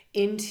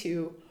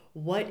into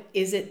what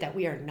is it that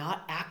we are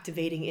not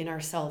activating in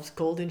ourselves.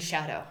 Golden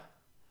shadow.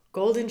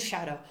 Golden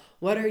shadow.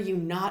 What are you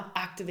not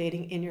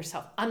activating in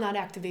yourself? I'm not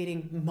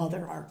activating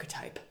mother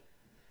archetype.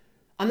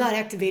 I'm not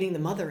activating the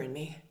mother in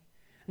me.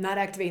 I'm not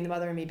activating the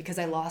mother in me because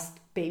I lost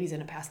babies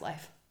in a past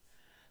life.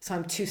 So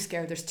I'm too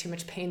scared. There's too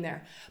much pain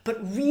there.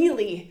 But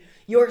really,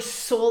 your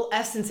soul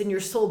essence and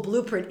your soul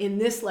blueprint in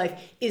this life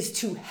is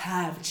to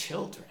have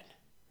children.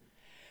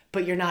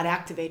 But you're not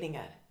activating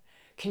it.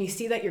 Can you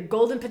see that your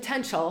golden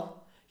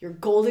potential, your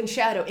golden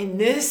shadow in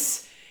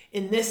this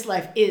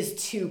life is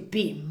to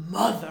be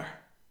mother?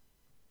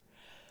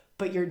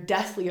 But you're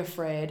deathly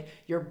afraid.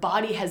 Your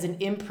body has an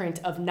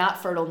imprint of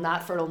not fertile,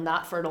 not fertile,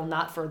 not fertile,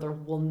 not fertile.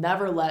 Will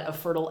never let a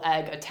fertile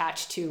egg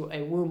attach to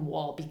a womb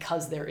wall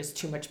because there is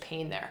too much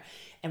pain there.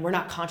 And we're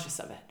not conscious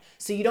of it.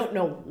 So you don't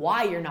know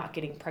why you're not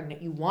getting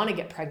pregnant. You want to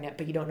get pregnant,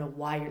 but you don't know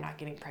why you're not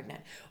getting pregnant.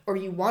 Or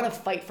you want to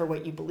fight for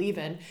what you believe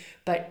in,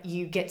 but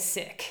you get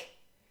sick,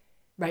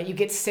 right? You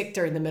get sick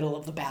during the middle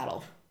of the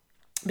battle,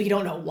 but you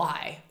don't know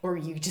why. Or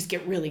you just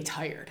get really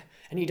tired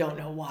and you don't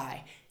know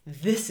why.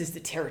 This is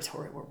the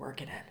territory we're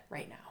working in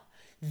right now.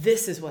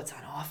 This is what's on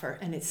offer,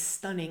 and it's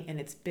stunning, and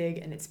it's big,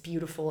 and it's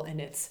beautiful,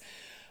 and it's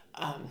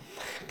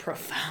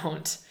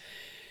profound.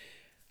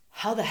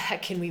 How the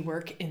heck can we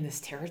work in this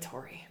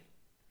territory,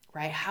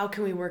 right? How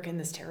can we work in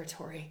this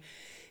territory?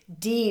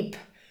 Deep,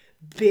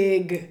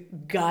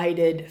 big,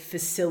 guided,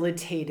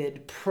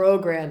 facilitated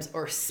programs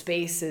or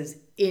spaces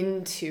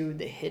into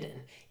the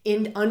hidden.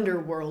 In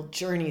underworld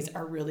journeys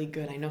are really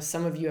good. I know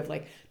some of you have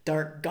like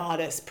Dark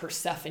Goddess,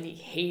 Persephone,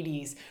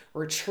 Hades,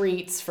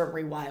 retreats from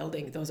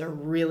rewilding. Those are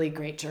really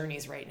great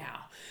journeys right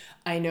now.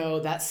 I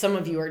know that some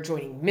of you are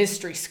joining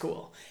Mystery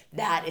School.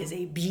 That is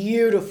a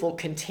beautiful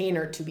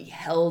container to be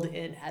held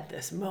in at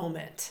this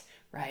moment,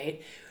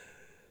 right?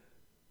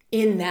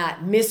 In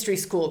that Mystery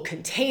School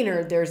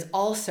container, there's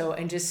also,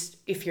 and just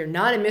if you're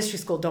not in Mystery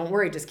School, don't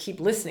worry, just keep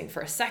listening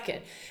for a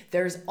second.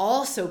 There's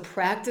also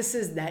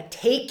practices that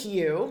take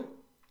you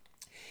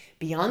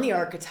beyond the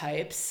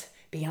archetypes,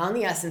 beyond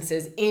the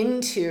essences,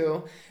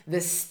 into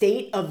the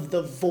state of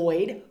the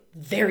void.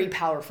 Very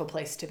powerful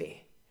place to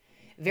be.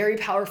 Very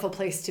powerful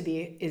place to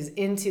be is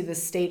into the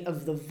state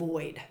of the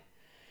void.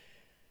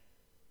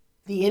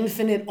 The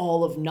infinite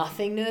all of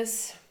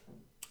nothingness.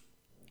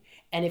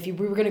 And if we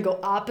were going to go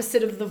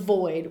opposite of the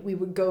void, we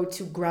would go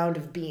to ground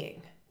of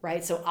being,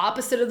 right? So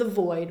opposite of the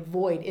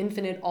void,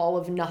 infinite all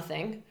of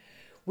nothing,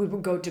 we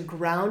would go to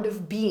ground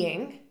of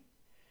being,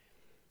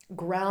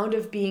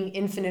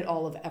 infinite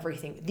all of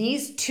everything.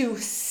 These two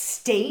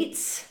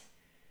states,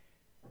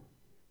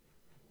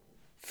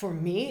 for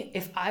me,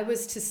 if I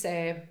was to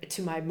say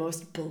to my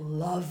most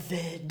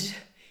beloved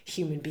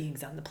human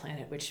beings on the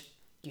planet, which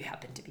you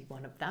happen to be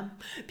one of them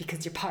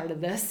because you're part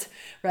of this,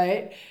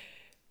 right?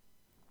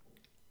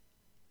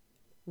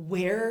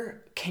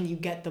 Where can you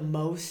get the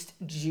most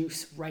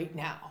juice right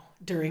now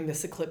during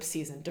this eclipse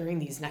season, during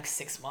these next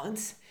 6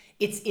 months?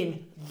 It's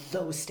in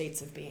those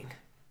states of being.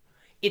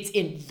 It's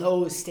in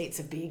those states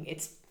of being.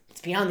 It's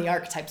beyond the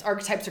archetypes.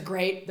 Archetypes are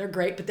great. They're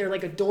great, but they're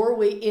like a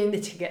doorway in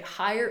to get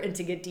higher and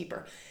to get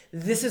deeper.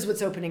 This is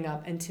what's opening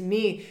up. And to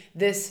me,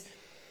 this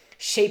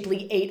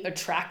Shapely 8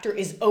 attractor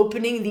is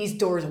opening these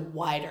doors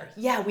wider.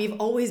 Yeah, we've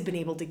always been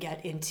able to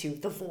get into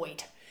the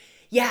void.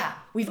 Yeah,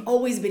 we've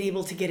always been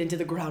able to get into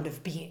the ground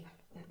of being.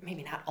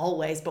 Maybe not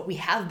always, but we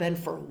have been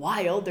for a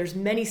while. There's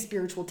many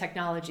spiritual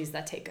technologies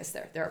that take us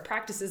there. There are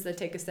practices that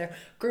take us there,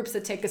 groups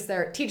that take us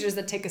there, teachers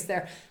that take us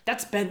there.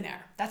 That's been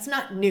there. That's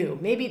not new.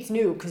 Maybe it's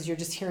new because you're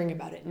just hearing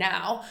about it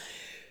now.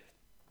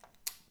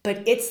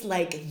 But it's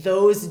like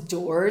those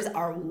doors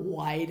are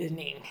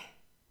widening,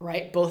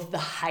 right? Both the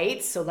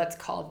heights, so let's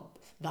call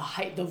the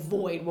height, the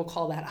void, we'll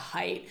call that a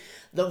height.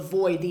 The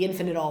void, the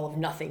infinite all of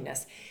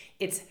nothingness.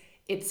 It's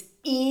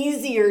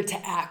easier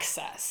to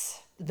access.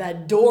 The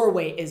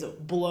doorway is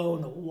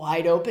blown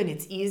wide open.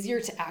 It's easier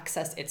to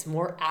access. It's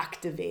more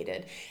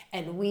activated.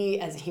 And we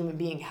as a human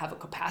being have a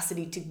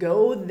capacity to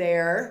go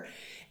there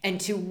and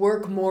to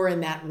work more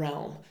in that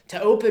realm, to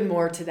open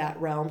more to that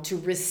realm, to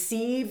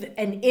receive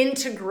and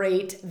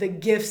integrate the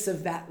gifts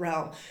of that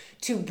realm,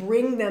 to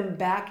bring them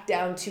back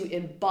down, to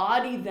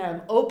embody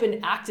them,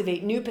 open,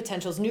 activate new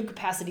potentials, new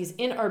capacities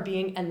in our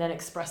being, and then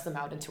express them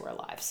out into our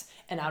lives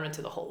and out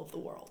into the whole of the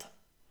world.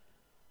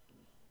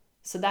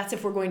 So that's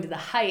if we're going to the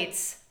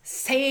heights.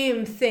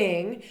 Same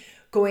thing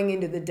going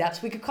into the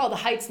depths. We could call the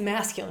heights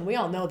masculine. We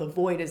all know the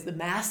void is the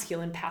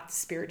masculine path to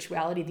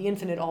spirituality, the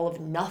infinite all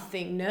of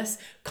nothingness,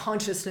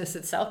 consciousness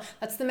itself.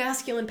 That's the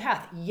masculine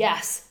path.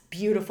 Yes,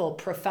 beautiful,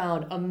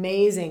 profound,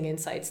 amazing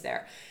insights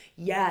there.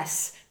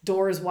 Yes,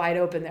 doors wide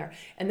open there.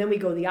 And then we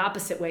go the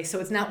opposite way. So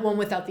it's not one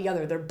without the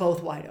other. They're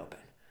both wide open.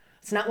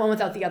 It's not one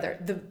without the other.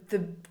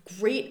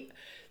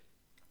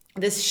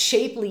 This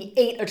shapely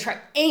eight,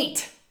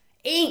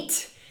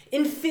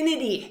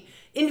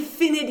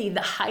 infinity,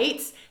 the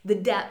heights, the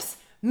depths,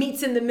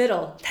 meets in the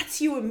middle. That's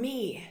you and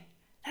me.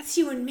 That's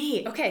you and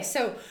me. Okay,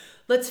 so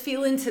let's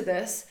feel into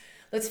this.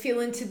 Let's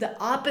feel into the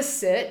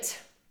opposite.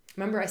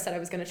 Remember I said I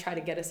was going to try to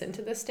get us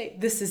into this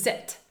state? This is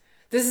it.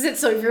 This is it.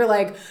 So if you're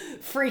like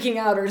freaking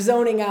out or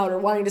zoning out or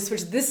wanting to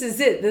switch, this is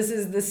it. This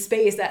is the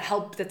space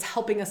that's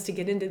helping us to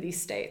get into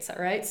these states.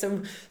 All right.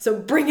 So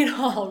bring it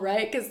all,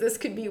 right? Because this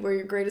could be where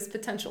your greatest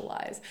potential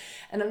lies.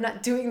 And I'm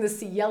not doing this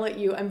to yell at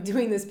you. I'm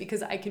doing this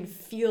because I can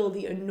feel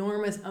the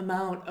enormous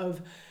amount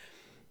of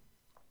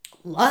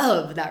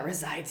love that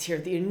resides here,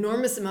 the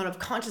enormous amount of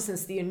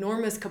consciousness, the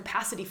enormous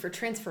capacity for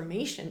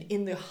transformation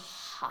in the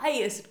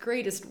highest,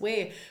 greatest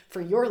way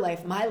for your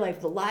life, my life,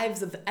 the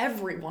lives of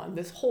everyone,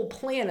 this whole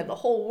planet, the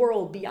whole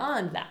world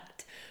beyond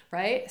that,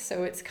 right?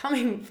 So it's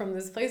coming from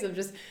this place of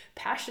just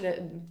passionate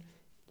and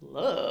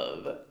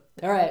love.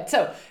 All right,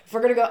 so if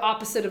we're going to go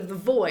opposite of the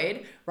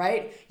void,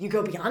 right, you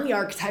go beyond the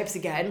archetypes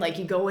again, like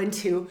you go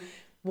into,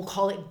 we'll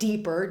call it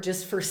deeper,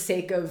 just for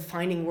sake of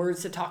finding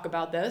words to talk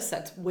about this.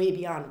 That's way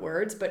beyond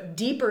words, but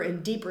deeper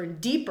and deeper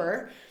and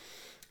deeper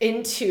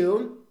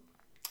into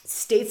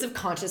states of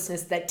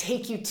consciousness that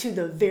take you to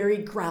the very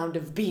ground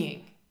of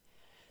being.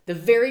 The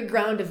very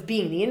ground of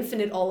being, the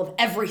infinite all of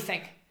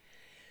everything.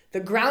 The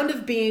ground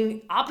of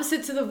being,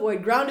 opposite to the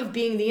void, ground of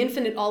being, the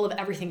infinite all of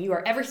everything. You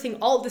are everything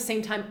all at the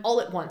same time,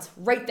 all at once.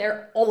 Right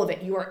there, all of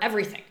it. You are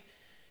everything.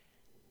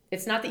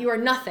 It's not that you are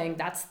nothing.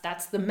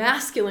 That's the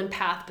masculine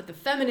path, but the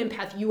feminine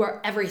path, you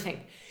are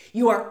everything.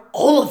 You are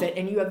all of it,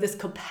 and you have this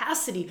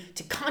capacity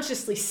to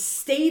consciously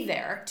stay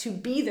there, to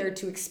be there,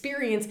 to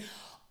experience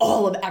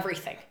all of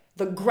everything.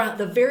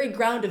 The very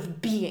ground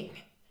of being,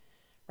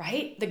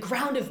 right? The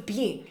ground of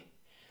being.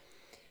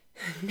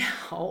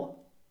 Now,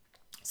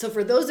 so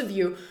for those of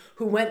you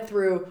who went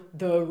through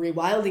the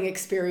rewilding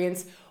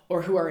experience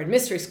or who are in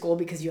mystery school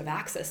because you have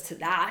access to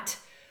that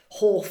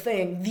whole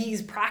thing,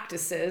 these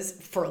practices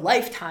for a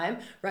lifetime,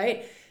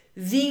 right?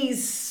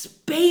 These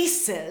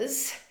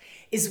spaces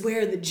is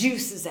where the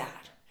juice is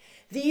at.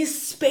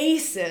 These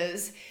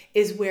spaces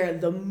is where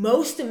the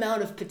most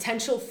amount of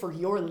potential for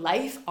your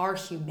life, our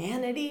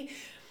humanity,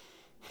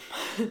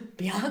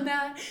 beyond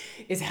that,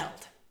 is held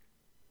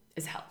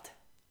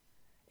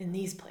in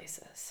these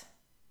places.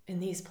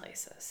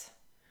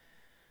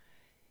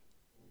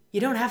 You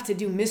don't have to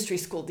do mystery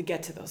school to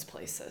get to those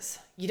places.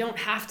 You don't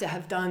have to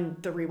have done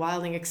the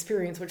rewilding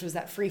experience, which was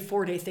that free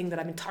 4-day thing that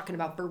I've been talking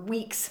about for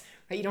weeks,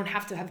 right? You don't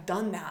have to have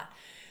done that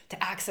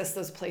to access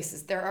those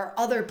places. There are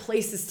other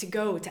places to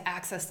go to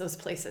access those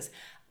places.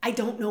 I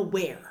don't know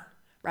where,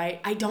 right?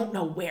 I don't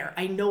know where.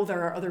 I know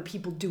there are other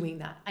people doing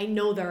that. I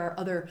know there are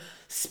other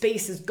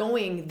spaces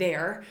going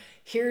there.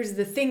 Here's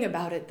the thing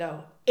about it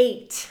though.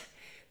 8.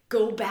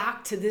 Go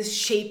back to this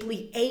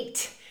shapely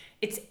 8.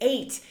 It's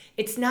 8.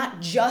 It's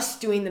not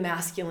just doing the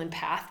masculine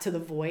path to the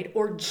void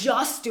or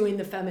just doing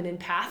the feminine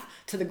path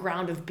to the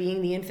ground of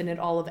being, the infinite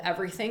all of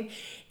everything.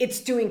 It's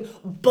doing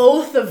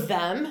both of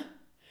them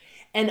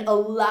and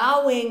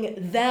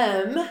allowing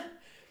them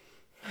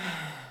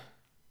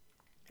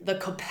the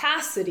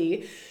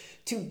capacity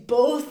to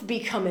both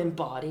become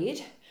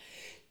embodied,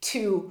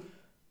 to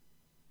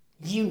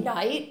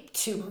unite,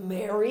 to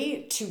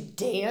marry, to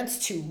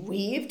dance, to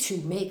weave, to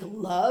make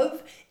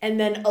love, and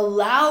then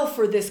allow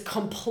for this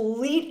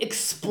complete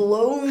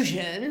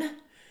explosion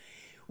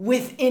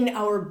within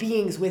our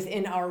beings,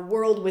 within our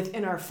world,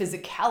 within our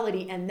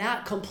physicality. And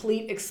that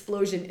complete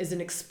explosion is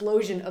an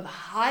explosion of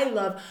high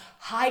love,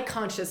 high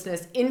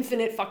consciousness,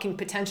 infinite fucking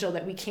potential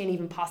that we can't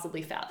even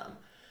possibly fathom.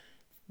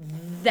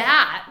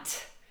 That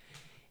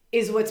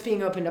is what's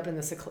being opened up in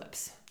this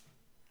eclipse.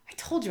 I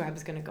told you I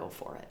was going to go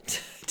for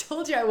it. I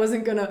told you I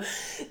wasn't going to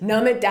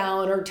numb it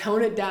down or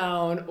tone it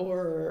down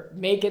or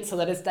make it so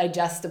that it's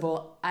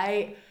digestible.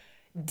 I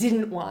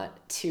didn't want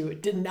to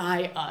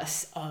deny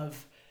us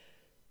of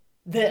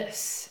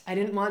this. I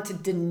didn't want to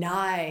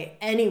deny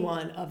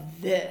anyone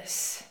of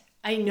this.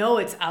 I know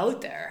it's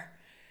out there.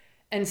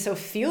 And so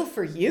feel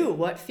for you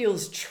what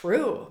feels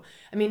true.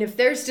 I mean, if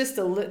there's just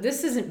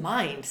this isn't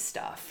mind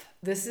stuff.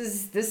 This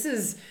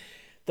is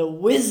the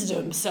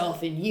wisdom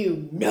self in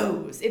you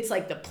knows. It's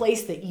like the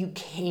place that you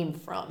came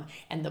from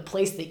and the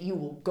place that you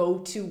will go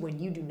to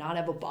when you do not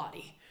have a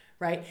body,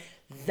 right?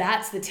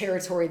 That's the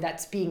territory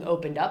that's being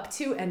opened up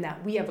to, and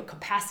that we have a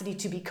capacity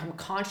to become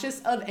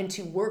conscious of and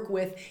to work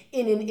with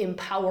in an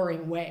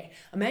empowering way.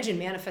 Imagine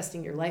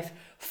manifesting your life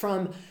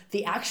from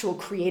the actual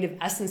creative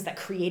essence that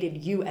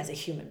created you as a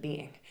human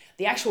being.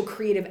 The actual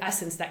creative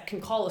essence that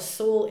can call a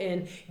soul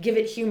in, give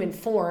it human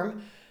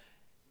form,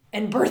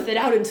 and birth it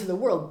out into the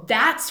world.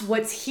 That's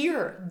what's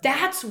here.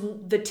 That's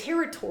the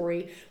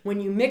territory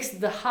when you mix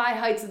the high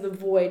heights of the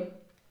void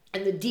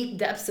and the deep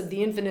depths of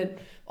the infinite,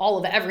 all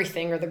of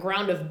everything, or the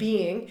ground of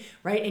being,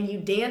 right? And you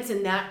dance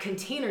in that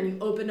container and you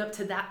open up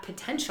to that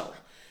potential.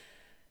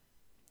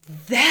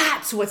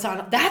 That's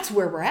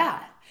where we're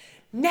at.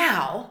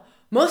 Now,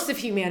 most of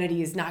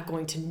humanity is not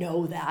going to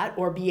know that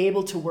or be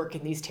able to work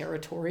in these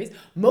territories.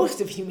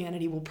 Most of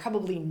humanity will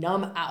probably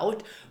numb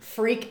out,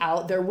 freak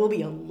out. There will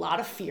be a lot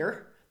of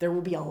fear.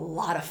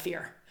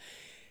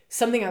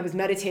 Something I was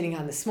meditating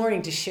on this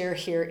morning to share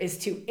here is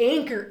to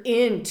anchor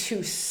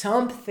into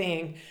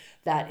something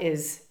that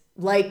is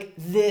like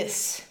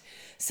this,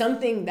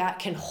 something that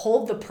can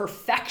hold the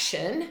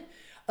perfection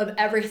of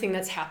everything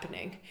that's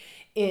happening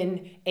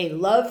in a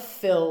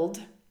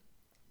love-filled,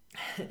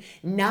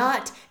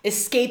 not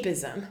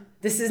escapism.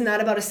 This is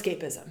not about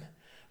escapism,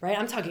 right?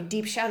 I'm talking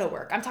deep shadow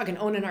work. I'm talking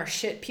owning our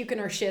shit,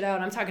 puking our shit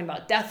out. I'm talking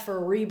about death for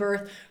a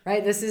rebirth,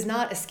 right? This is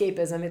not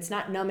escapism. It's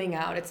not numbing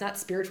out. It's not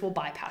spiritual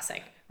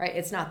bypassing, right?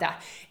 It's not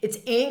that. It's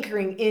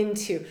anchoring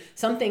into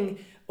something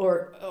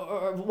or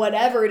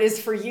whatever it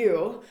is for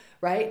you,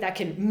 right? That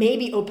can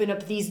maybe open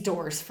up these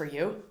doors for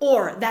you,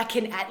 or that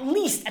can at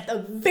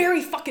the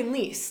very fucking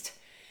least,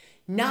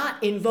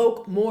 not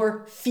invoke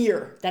more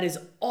fear that is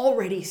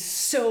already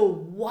so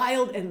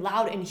wild and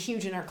loud and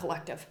huge in our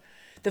collective.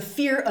 The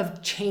fear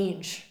of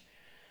change.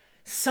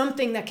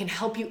 Something that can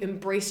help you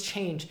embrace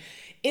change.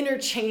 Inner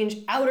change,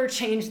 outer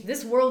change.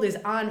 This world is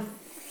on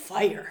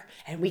fire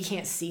and we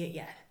can't see it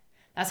yet.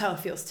 That's how it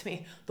feels to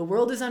me. The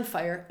world is on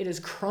fire. It is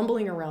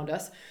crumbling around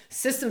us.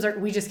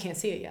 We just can't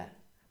see it yet.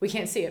 We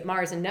can't see it.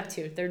 Mars and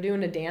Neptune, they're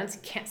doing a dance.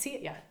 Can't see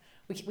it yet.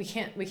 We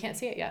can't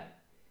see it yet.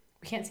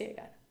 We can't see it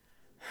yet.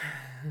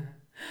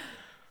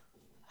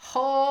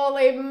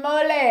 Holy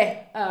moly.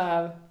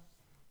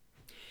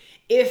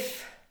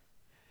 If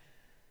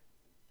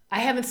I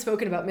haven't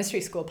spoken about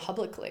Mystery School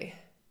publicly,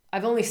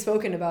 I've only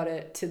spoken about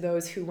it to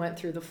those who went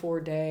through the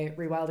 4-day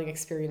Rewilding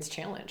Experience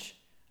Challenge.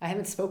 I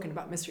haven't spoken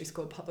about Mystery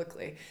School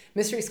publicly.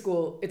 Mystery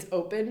School, it's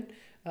open.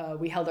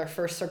 We held our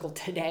first circle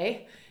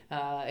today.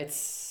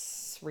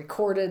 It's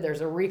recorded.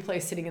 There's a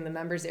replay sitting in the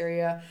members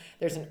area.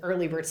 There's an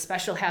early bird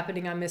special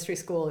happening on Mystery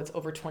School. It's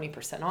over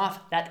 20% off.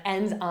 That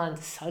ends on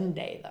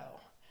Sunday, though,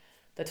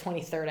 the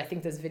 23rd. I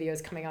think this video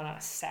is coming out on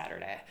a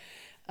Saturday.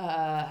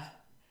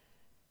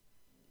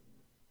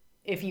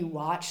 If you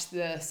watch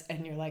this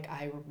and you're like,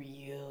 I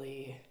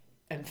really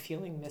am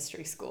feeling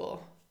Mystery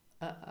School,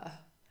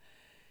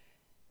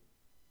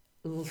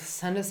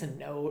 send us a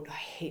note. I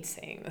hate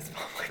saying this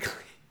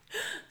publicly.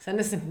 Send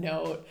us a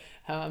note.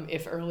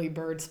 If early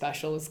bird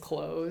special is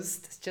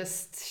closed,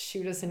 just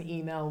shoot us an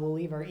email. We'll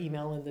leave our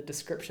email in the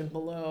description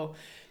below,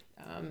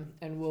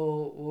 and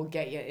we'll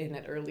get you in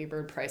at early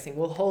bird pricing.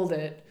 We'll hold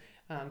it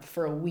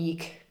for a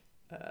week.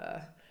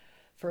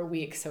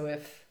 So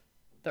if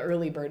the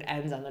early bird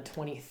ends on the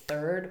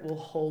 23rd, we'll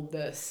hold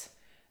this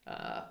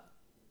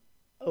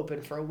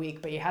open for a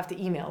week. But you have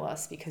to email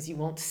us because you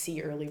won't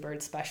see early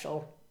bird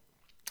special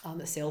on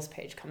the sales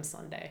page come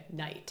Sunday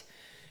night.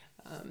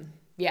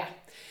 Yeah.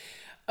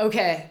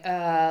 Okay.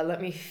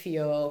 Let me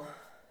feel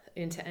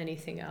into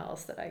anything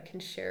else that I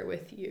can share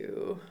with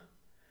you.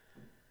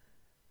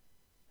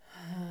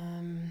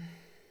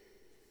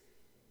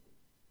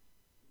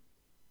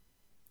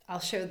 I'll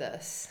show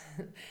this.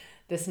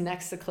 This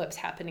next eclipse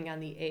happening on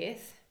the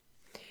 8th.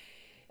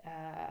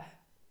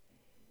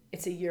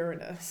 It's a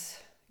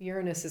Uranus.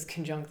 Uranus is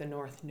conjunct the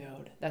North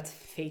Node. That's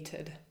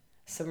fated.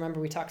 So remember,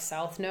 we talked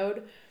South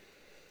Node.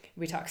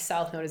 We talk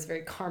South Node is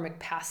very karmic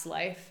past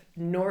life.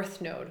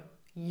 North Node,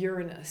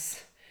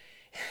 Uranus.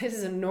 This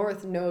is a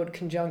North Node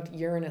conjunct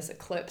Uranus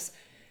eclipse.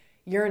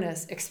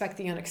 Uranus, expect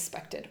the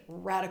unexpected.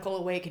 Radical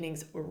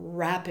awakenings,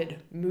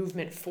 rapid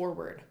movement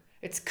forward.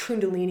 It's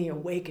Kundalini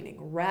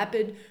awakening,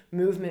 rapid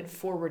movement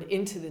forward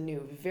into the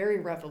new, very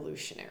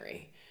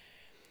revolutionary.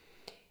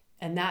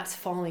 And that's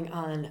falling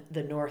on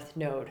the North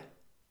Node.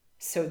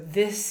 So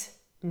this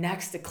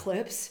next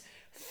eclipse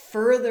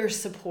further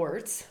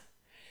supports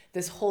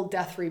this whole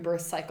death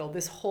rebirth cycle,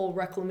 this whole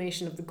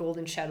reclamation of the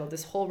golden shadow,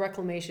 this whole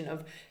reclamation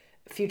of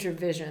future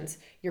visions,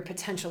 your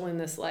potential in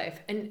this life.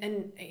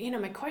 And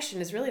my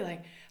question is really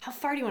like, how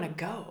far do you want to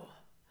go?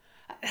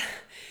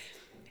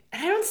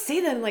 And I don't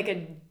say that in like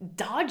a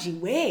dodgy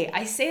way.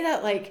 I say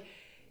that like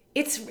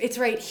it's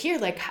right here,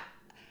 like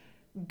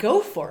go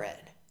for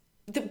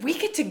it. We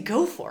get to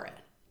go for it.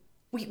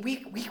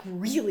 We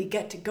really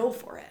get to go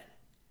for it.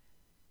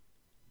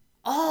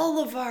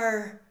 All of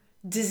our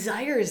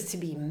desires to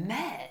be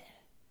met,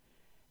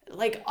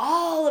 like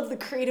all of the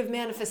creative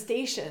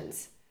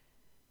manifestations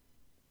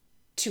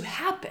to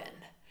happen,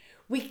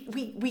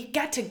 we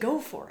get to go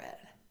for it.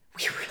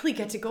 we really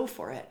get to go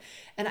for it.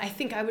 And I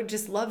think I would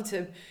just love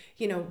to,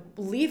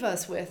 leave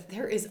us with,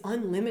 there is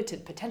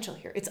unlimited potential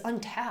here. It's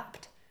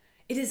untapped.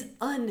 It is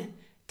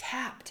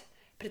untapped,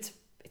 but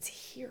it's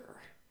here.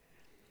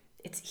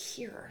 It's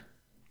here.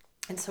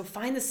 And so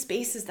find the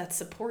spaces that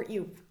support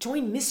you.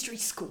 Join mystery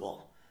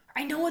school.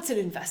 I know it's an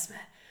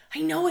investment.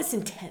 I know it's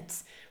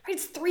intense, right?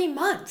 It's 3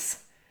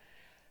 months.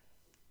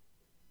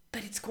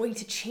 But it's going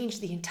to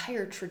change the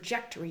entire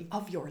trajectory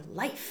of your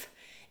life.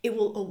 It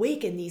will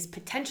awaken these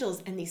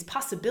potentials and these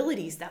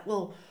possibilities that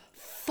will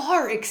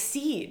far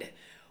exceed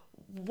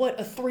what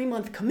a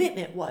 3-month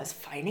commitment was,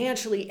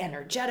 financially,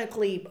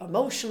 energetically,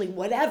 emotionally,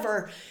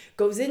 whatever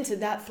goes into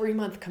that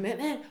 3-month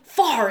commitment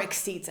far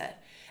exceeds it.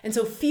 And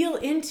so feel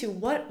into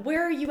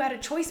where are you at a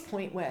choice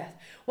point with?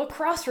 What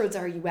crossroads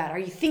are you at? Are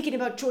you thinking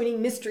about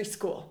joining mystery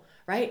school,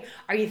 right?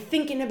 Are you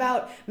thinking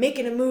about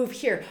making a move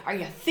here? Are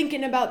you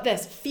thinking about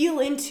this? Feel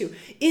into,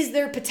 is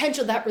there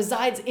potential that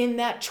resides in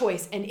that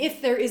choice? And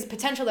if there is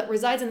potential that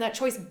resides in that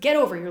choice, get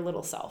over your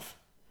little self.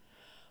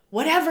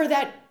 Whatever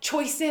that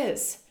choice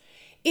is,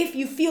 if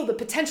you feel the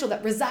potential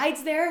that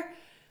resides there,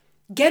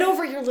 get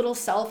over your little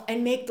self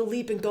and make the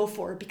leap and go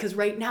for it, because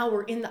right now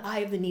we're in the eye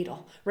of the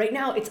needle. Right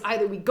now it's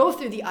either we go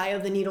through the eye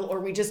of the needle or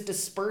we just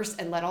disperse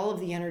and let all of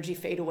the energy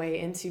fade away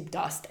into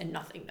dust and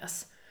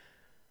nothingness.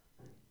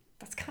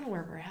 That's kind of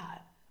where we're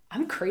at.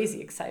 I'm crazy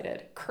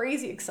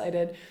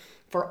excited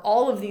for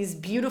all of these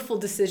beautiful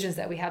decisions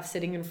that we have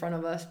sitting in front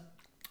of us,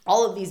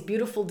 all of these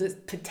beautiful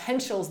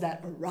potentials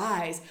that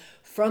arise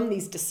from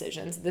these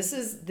decisions. This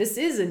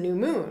is a new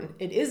moon.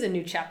 It is a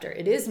new chapter.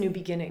 It is new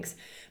beginnings,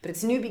 but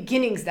it's new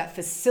beginnings that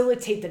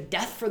facilitate the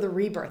death for the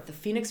rebirth, the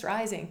phoenix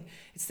rising.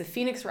 It's the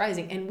phoenix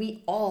rising. And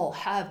we all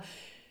have,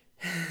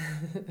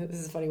 this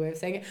is a funny way of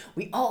saying it,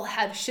 we all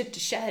have shit to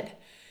shed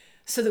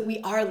so that we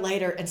are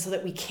lighter and so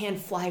that we can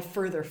fly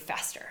further,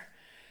 faster,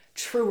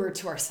 truer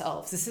to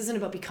ourselves. This isn't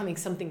about becoming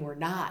something we're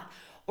not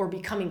or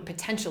becoming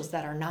potentials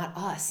that are not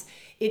us.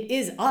 It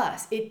is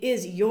us. It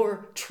is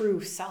your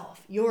true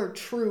self, your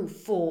true,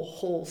 full,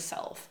 whole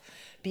self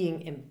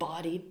being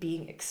embodied,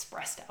 being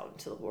expressed out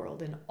into the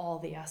world in all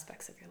the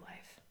aspects of your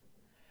life.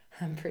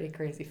 I'm pretty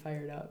crazy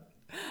fired up.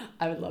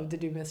 I would love to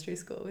do mystery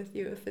school with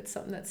you if it's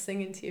something that's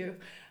singing to you.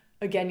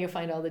 Again, you'll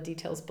find all the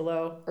details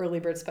below. Early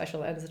bird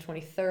special ends the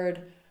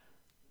 23rd.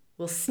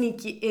 We'll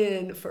sneak you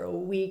in for a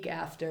week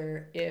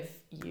after if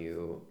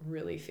you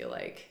really feel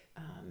like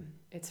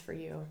it's for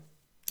you.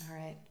 All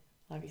right.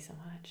 Love you so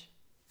much.